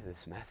believe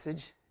this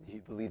message? Do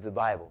you believe the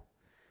Bible?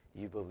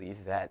 Do you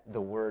believe that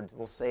the Word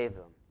will save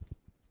them?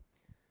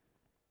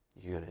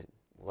 You're going to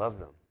love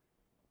them.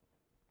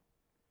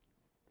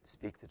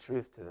 Speak the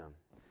truth to them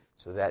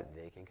so that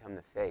they can come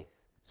to faith.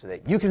 So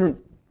that you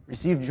can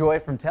receive joy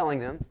from telling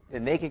them,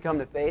 then they can come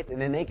to faith,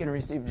 and then they can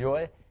receive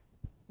joy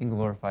and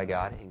glorify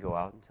God and go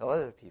out and tell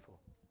other people.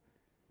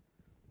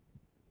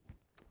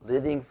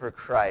 Living for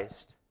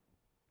Christ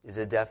is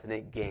a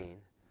definite gain,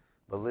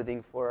 but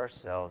living for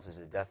ourselves is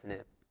a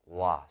definite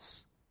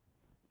loss.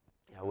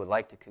 I would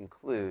like to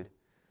conclude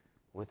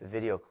with a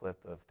video clip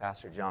of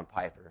Pastor John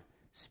Piper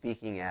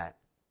speaking at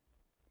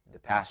the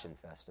Passion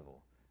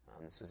Festival.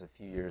 This was a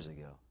few years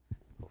ago.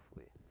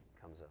 Hopefully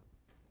it comes up.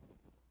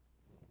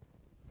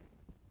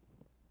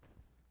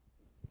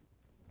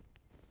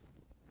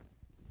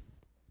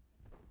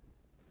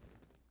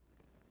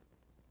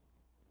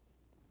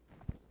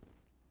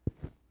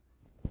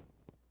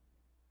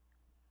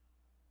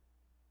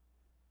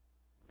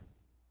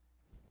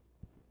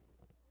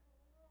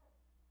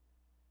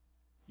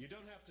 You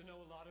don't have to know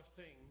a lot of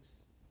things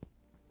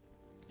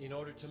in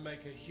order to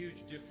make a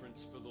huge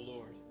difference for the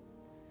Lord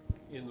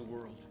in the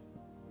world.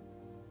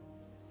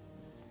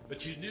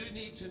 But you do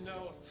need to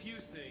know a few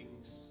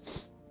things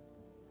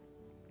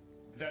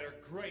that are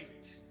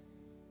great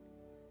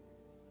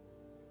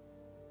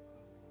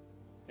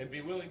and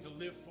be willing to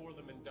live for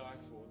them and die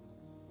for them.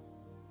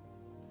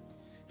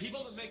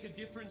 People that make a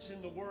difference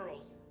in the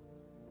world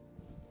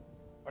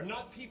are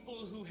not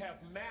people who have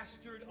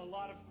mastered a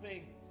lot of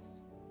things.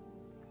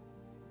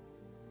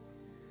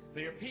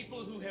 They are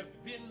people who have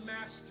been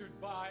mastered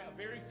by a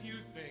very few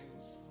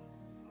things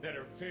that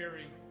are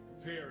very,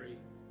 very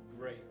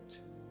great.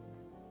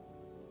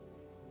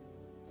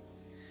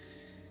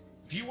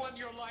 If you want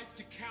your life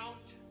to count,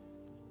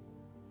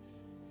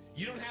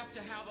 you don't have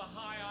to have a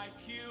high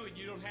IQ and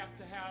you don't have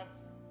to have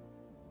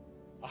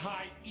a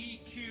high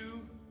EQ.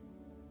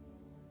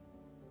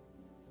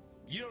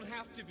 You don't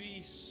have to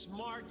be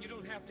smart. You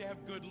don't have to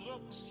have good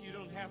looks. You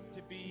don't have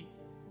to be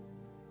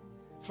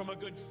from a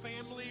good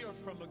family or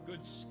from a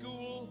good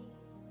school.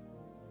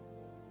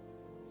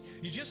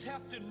 You just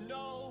have to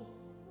know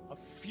a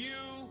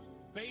few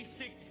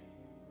basic,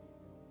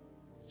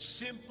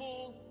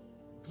 simple,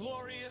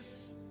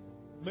 glorious,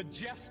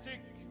 majestic,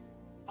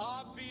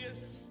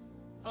 obvious,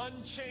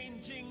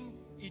 unchanging,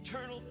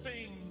 eternal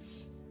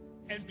things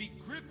and be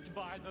gripped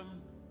by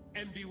them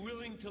and be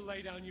willing to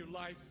lay down your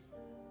life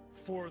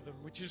for them,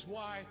 which is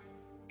why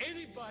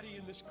anybody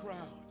in this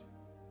crowd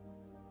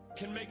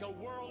can make a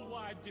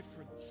worldwide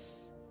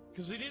difference,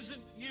 because it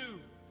isn't you,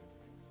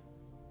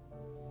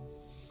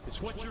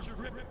 it's what you're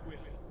gripped with.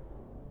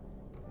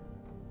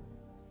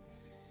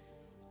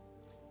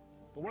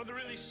 But one of the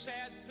really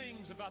sad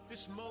things about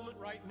this moment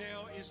right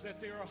now is that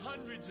there are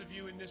hundreds of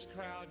you in this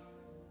crowd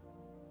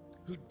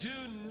who do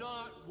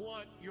not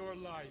want your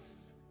life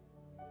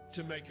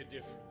to make a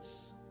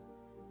difference.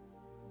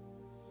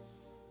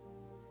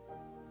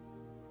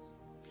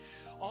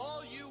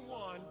 All you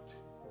want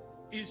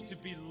is to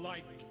be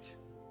liked.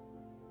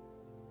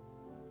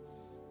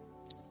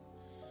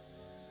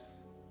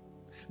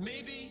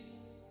 Maybe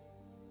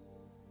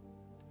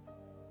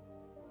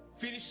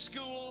finish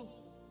school,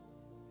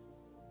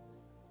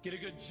 get a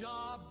good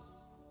job,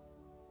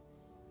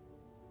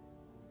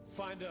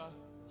 find a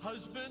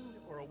husband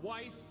or a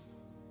wife,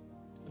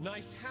 a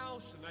nice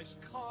house, a nice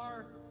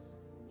car,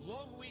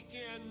 long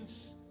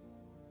weekends,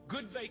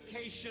 good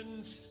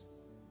vacations,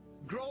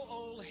 grow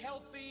old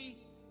healthy,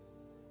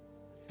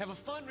 have a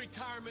fun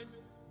retirement,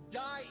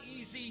 die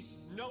easy,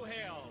 no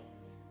hell.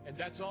 And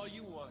that's all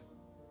you want.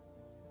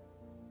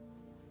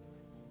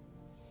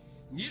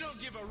 You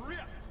don't give a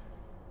rip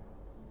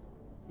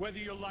whether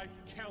your life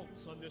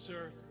counts on this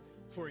earth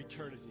for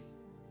eternity.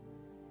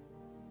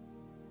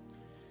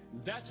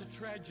 That's a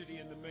tragedy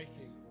in the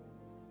making.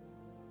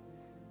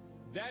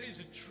 That is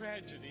a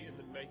tragedy in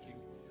the making.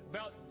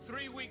 About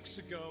 3 weeks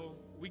ago,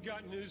 we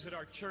got news at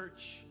our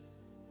church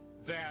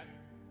that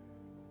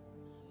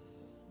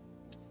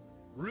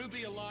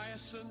Ruby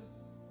Eliason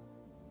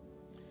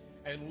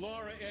and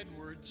Laura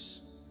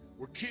Edwards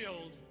were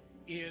killed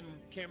in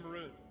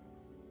Cameroon.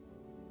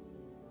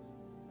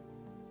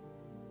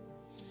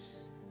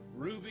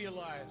 Ruby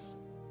Eliason,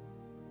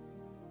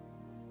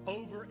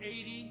 over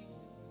 80,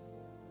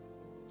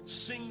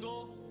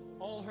 single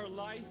all her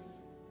life,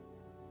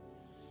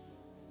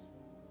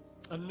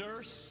 a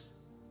nurse,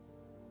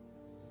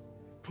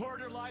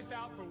 poured her life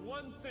out for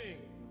one thing: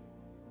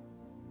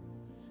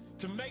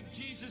 to make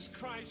Jesus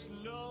Christ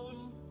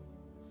known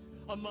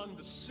among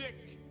the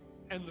sick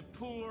and the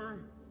poor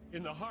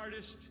in the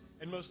hardest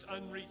and most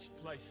unreached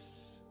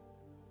places.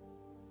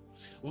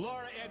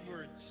 Laura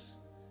Edwards,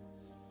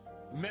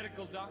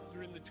 medical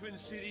doctor in the Twin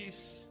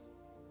Cities,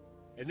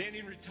 and then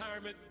in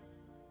retirement,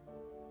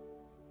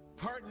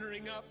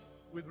 partnering up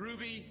with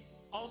Ruby,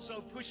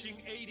 also pushing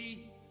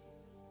 80,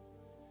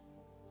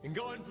 and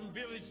going from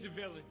village to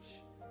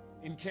village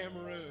in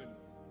Cameroon.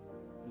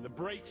 And the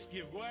brakes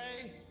give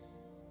way.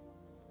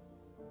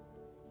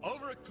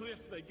 Over a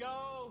cliff they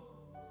go,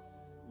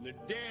 and they're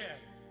dead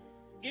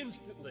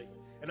instantly.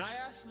 And I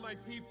asked my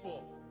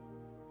people,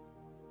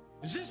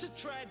 is this a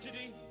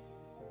tragedy?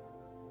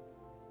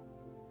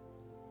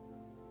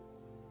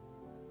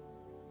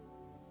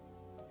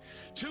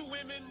 Two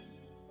women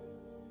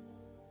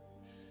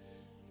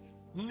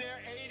in their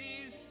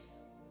 80s,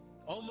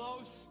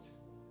 almost.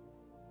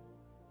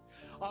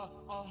 A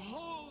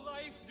whole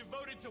life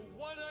devoted to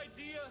one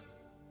idea: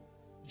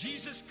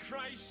 Jesus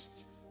Christ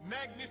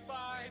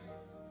magnified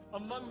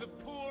among the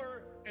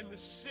poor and the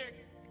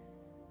sick,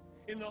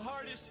 in the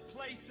hardest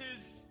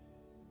places.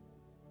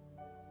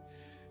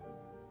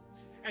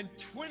 And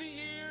 20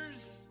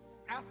 years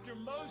after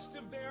most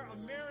of their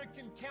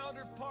American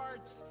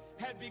counterparts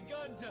had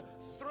begun to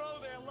throw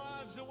their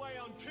lives away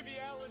on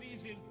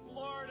trivialities in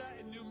Florida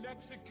and New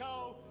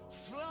Mexico,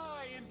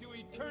 fly into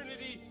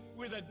eternity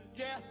with a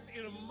death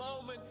in a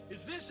moment.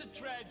 Is this a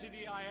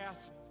tragedy, I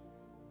asked?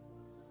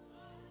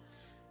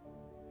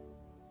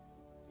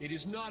 It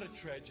is not a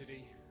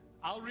tragedy.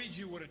 I'll read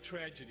you what a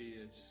tragedy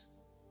is.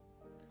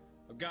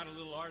 I've got a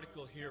little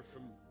article here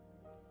from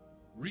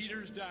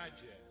Reader's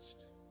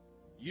Digest.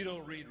 You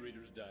don't read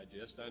Reader's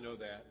Digest, I know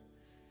that.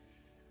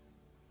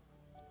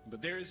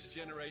 But there is a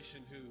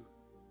generation who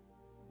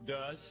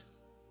does.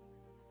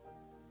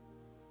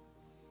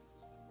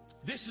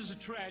 This is a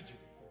tragedy.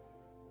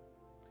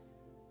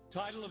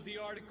 Title of the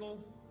article: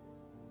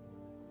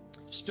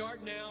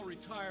 Start Now,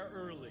 Retire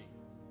Early.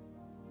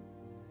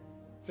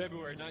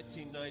 February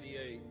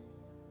 1998.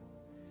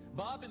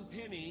 Bob and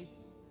Penny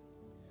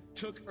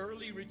took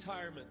early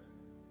retirement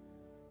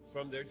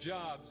from their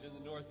jobs in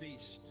the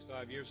Northeast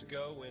 5 years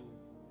ago when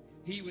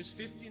he was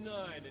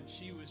 59 and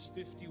she was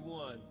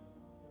 51.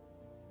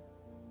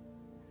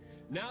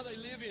 Now they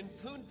live in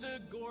Punta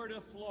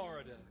Gorda,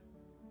 Florida,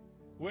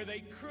 where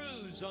they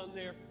cruise on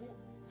their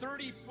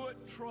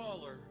 30-foot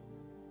trawler,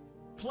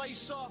 play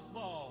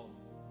softball,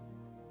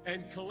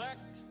 and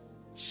collect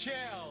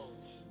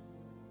shells.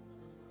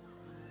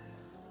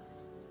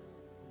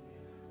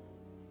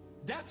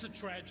 That's a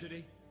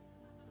tragedy.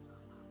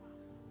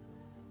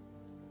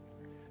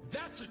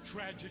 That's a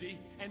tragedy.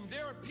 And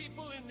there are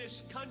people in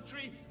this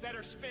country that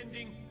are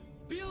spending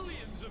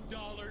billions of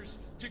dollars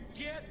to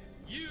get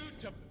you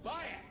to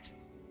buy it.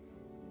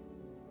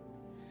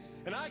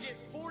 And I get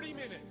 40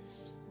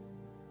 minutes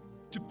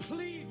to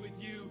plead with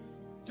you,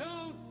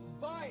 don't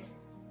buy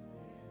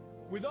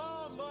it. With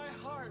all my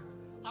heart,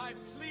 I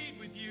plead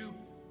with you,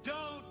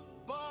 don't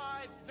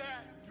buy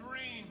that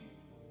dream.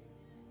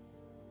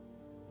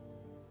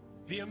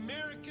 The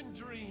American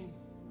dream.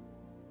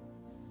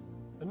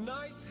 A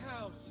nice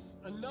house,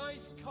 a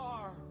nice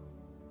car,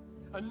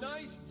 a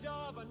nice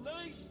job, a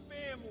nice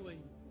family,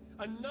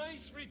 a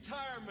nice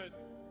retirement,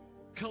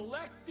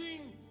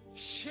 collecting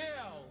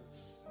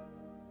shells.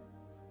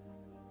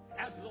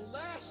 As the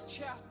last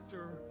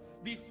chapter,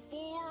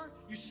 before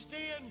you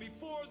stand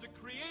before the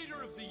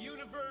Creator of the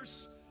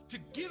universe to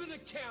give an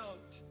account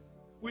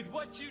with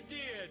what you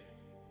did.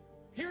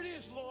 Here it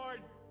is,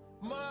 Lord,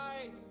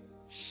 my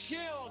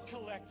shell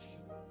collection.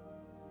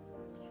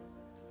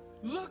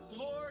 Look,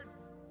 Lord,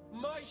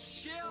 my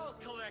shell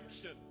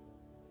collection.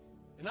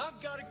 And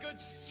I've got a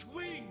good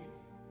swing.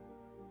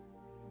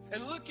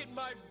 And look at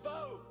my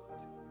boat.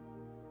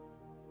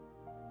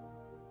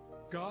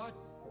 God,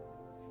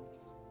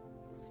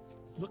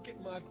 look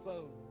at my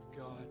boat,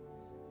 God.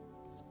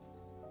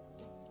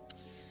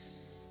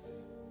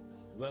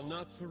 Well,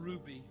 not for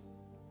Ruby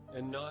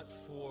and not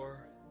for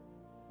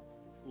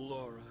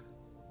Laura.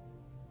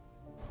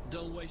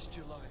 Don't waste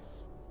your life.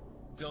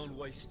 Don't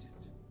waste it.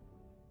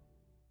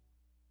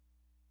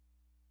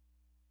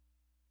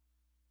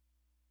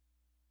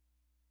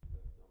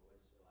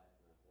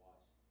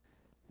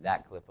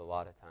 That clip a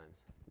lot of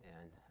times,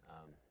 and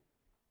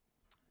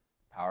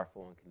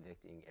powerful and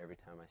convicting every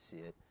time I see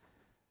it.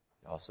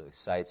 It also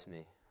excites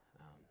me.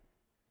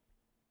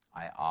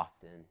 I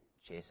often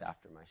chase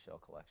after my shell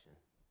collection,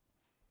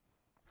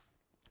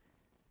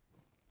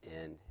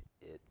 and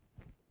it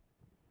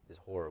is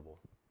horrible.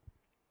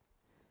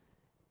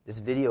 This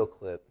video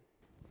clip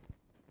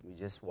we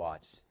just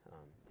watched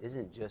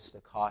isn't just a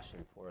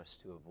caution for us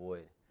to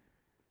avoid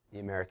the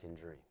American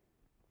dream.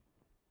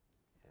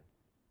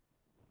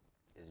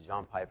 As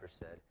John Piper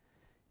said,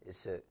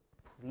 it's a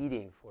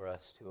pleading for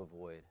us to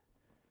avoid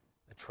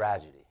a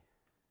tragedy.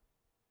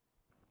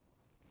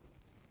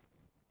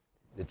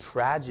 The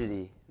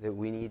tragedy that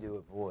we need to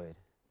avoid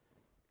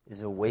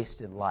is a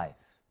wasted life.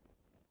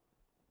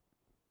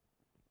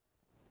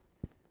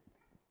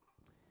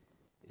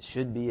 It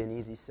should be an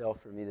easy sell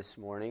for me this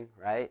morning,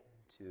 right?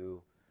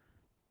 To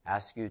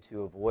ask you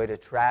to avoid a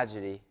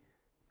tragedy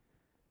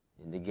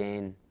and to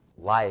gain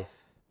life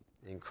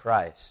in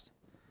Christ.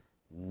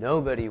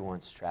 Nobody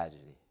wants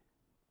tragedy.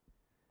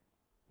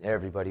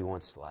 Everybody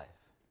wants life.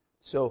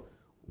 So,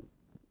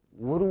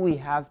 what do we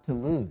have to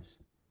lose?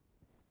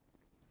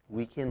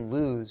 We can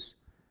lose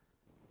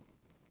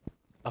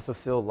a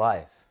fulfilled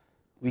life.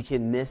 We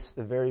can miss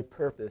the very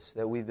purpose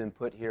that we've been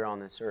put here on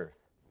this earth.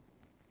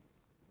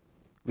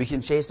 We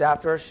can chase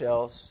after our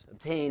shells,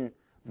 obtain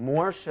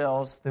more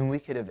shells than we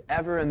could have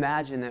ever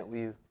imagined that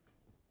we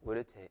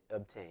would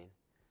obtain,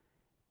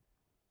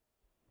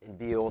 and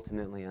be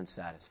ultimately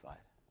unsatisfied.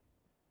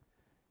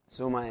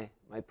 So my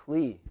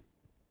plea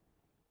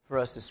for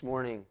us this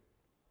morning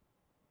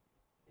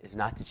is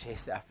not to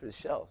chase after the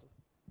shells.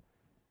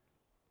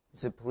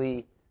 It's a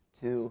plea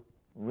to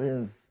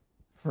live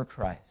for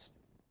Christ.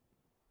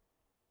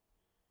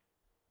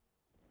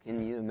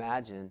 Can you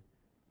imagine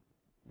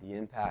the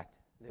impact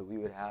that we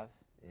would have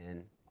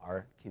in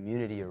our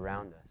community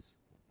around us,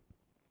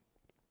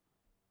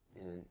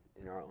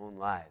 in our own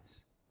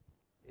lives,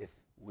 if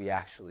we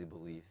actually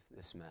believe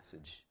this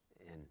message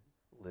and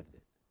lived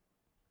it?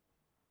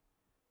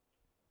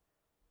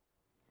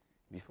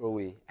 Before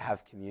we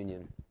have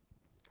communion,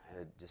 I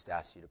would just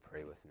ask you to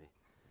pray with me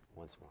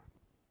once more.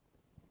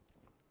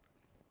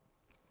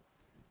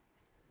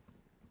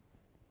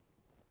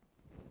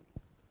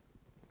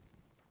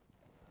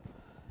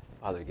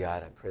 Father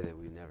God, I pray that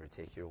we never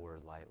take your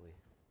word lightly.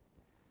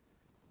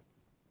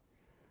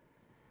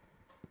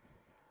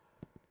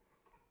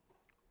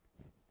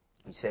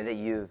 You say that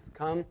you've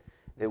come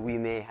that we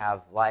may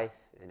have life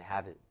and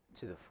have it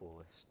to the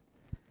fullest.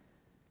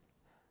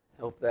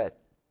 Help that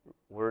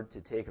word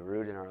to take a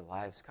root in our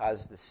lives,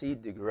 cause the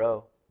seed to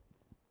grow.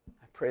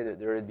 I pray that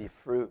there would be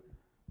fruit,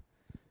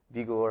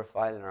 be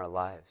glorified in our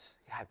lives.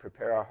 God,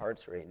 prepare our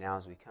hearts right now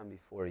as we come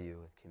before you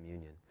with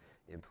communion.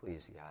 And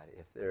please, God,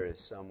 if there is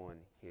someone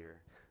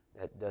here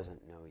that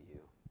doesn't know you,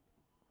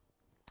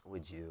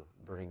 would you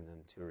bring them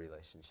to a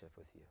relationship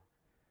with you?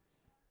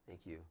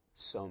 Thank you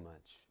so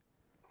much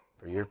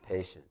for your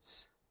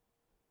patience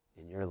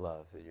and your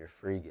love and your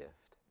free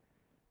gift.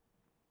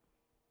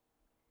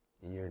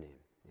 In your name,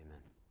 amen.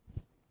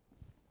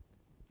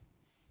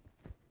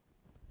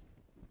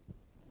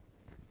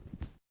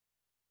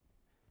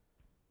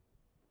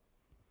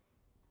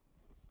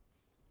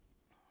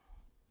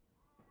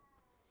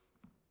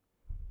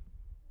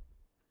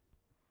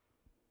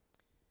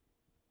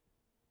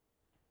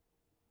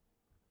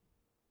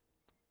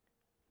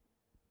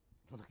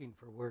 Looking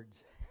for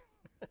words.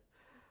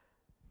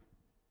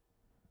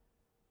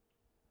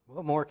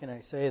 What more can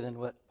I say than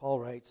what Paul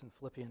writes in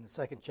Philippians,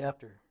 the 2nd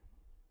chapter,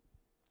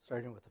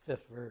 starting with the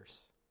 5th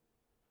verse?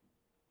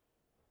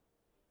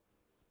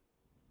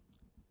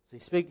 As he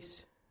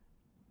speaks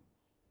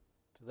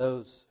to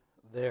those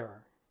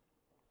there,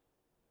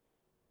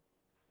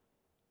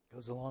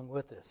 goes along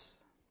with this.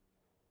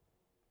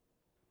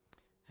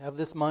 Have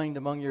this mind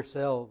among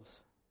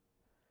yourselves,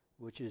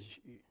 which is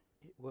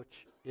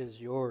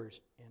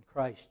yours in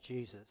Christ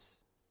Jesus,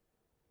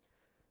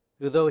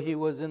 who though he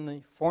was in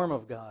the form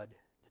of God,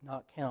 did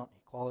not count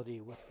equality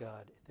with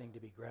God a thing to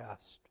be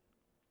grasped,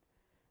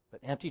 but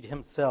emptied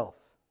himself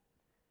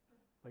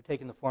by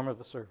taking the form of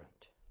a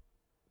servant,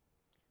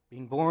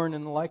 being born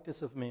in the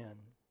likeness of men,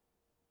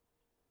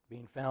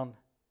 being found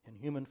in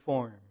human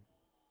form,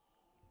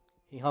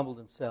 he humbled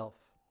himself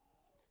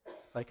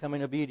by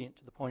becoming obedient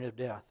to the point of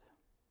death,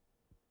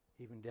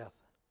 even death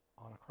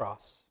on a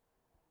cross.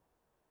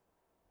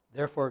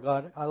 Therefore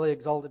God highly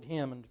exalted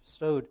him and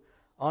bestowed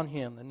on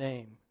him the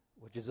name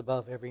which is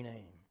above every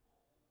name.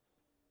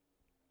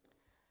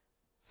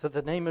 So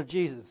the name of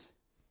Jesus,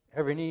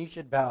 every knee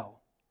should bow,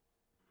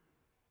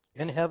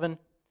 in heaven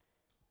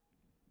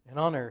and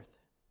on earth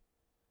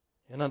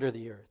and under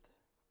the earth.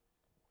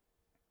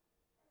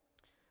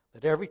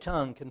 That every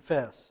tongue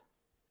confess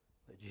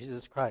that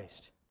Jesus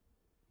Christ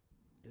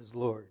is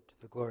Lord,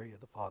 to the glory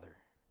of the Father.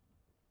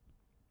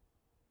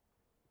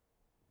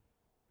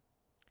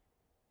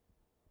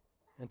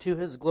 And to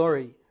his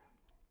glory,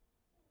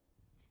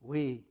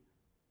 we,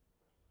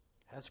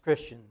 as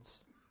Christians,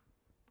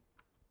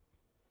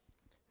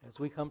 as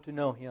we come to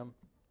know him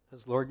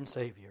as Lord and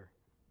Savior,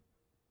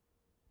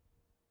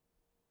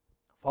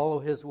 follow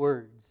his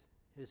words,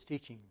 his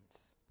teachings.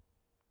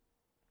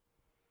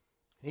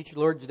 And each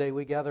Lord's Day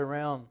we gather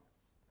around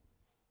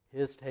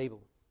his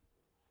table,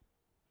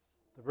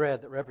 the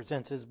bread that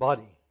represents his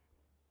body,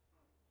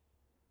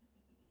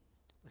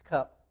 the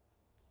cup,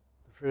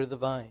 the fruit of the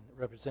vine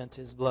that represents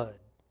his blood,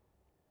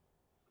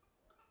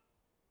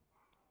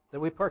 that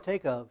we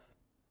partake of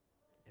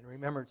in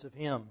remembrance of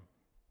him.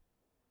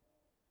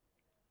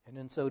 And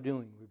in so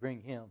doing, we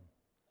bring him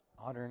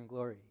honor and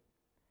glory.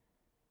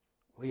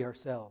 We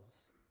ourselves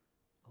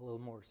a little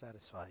more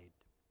satisfied.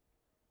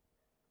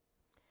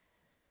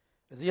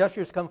 As the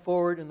ushers come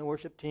forward and the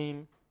worship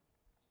team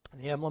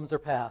and the emblems are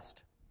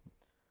passed,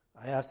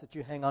 I ask that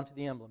you hang on to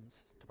the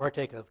emblems to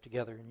partake of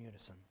together in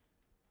unison.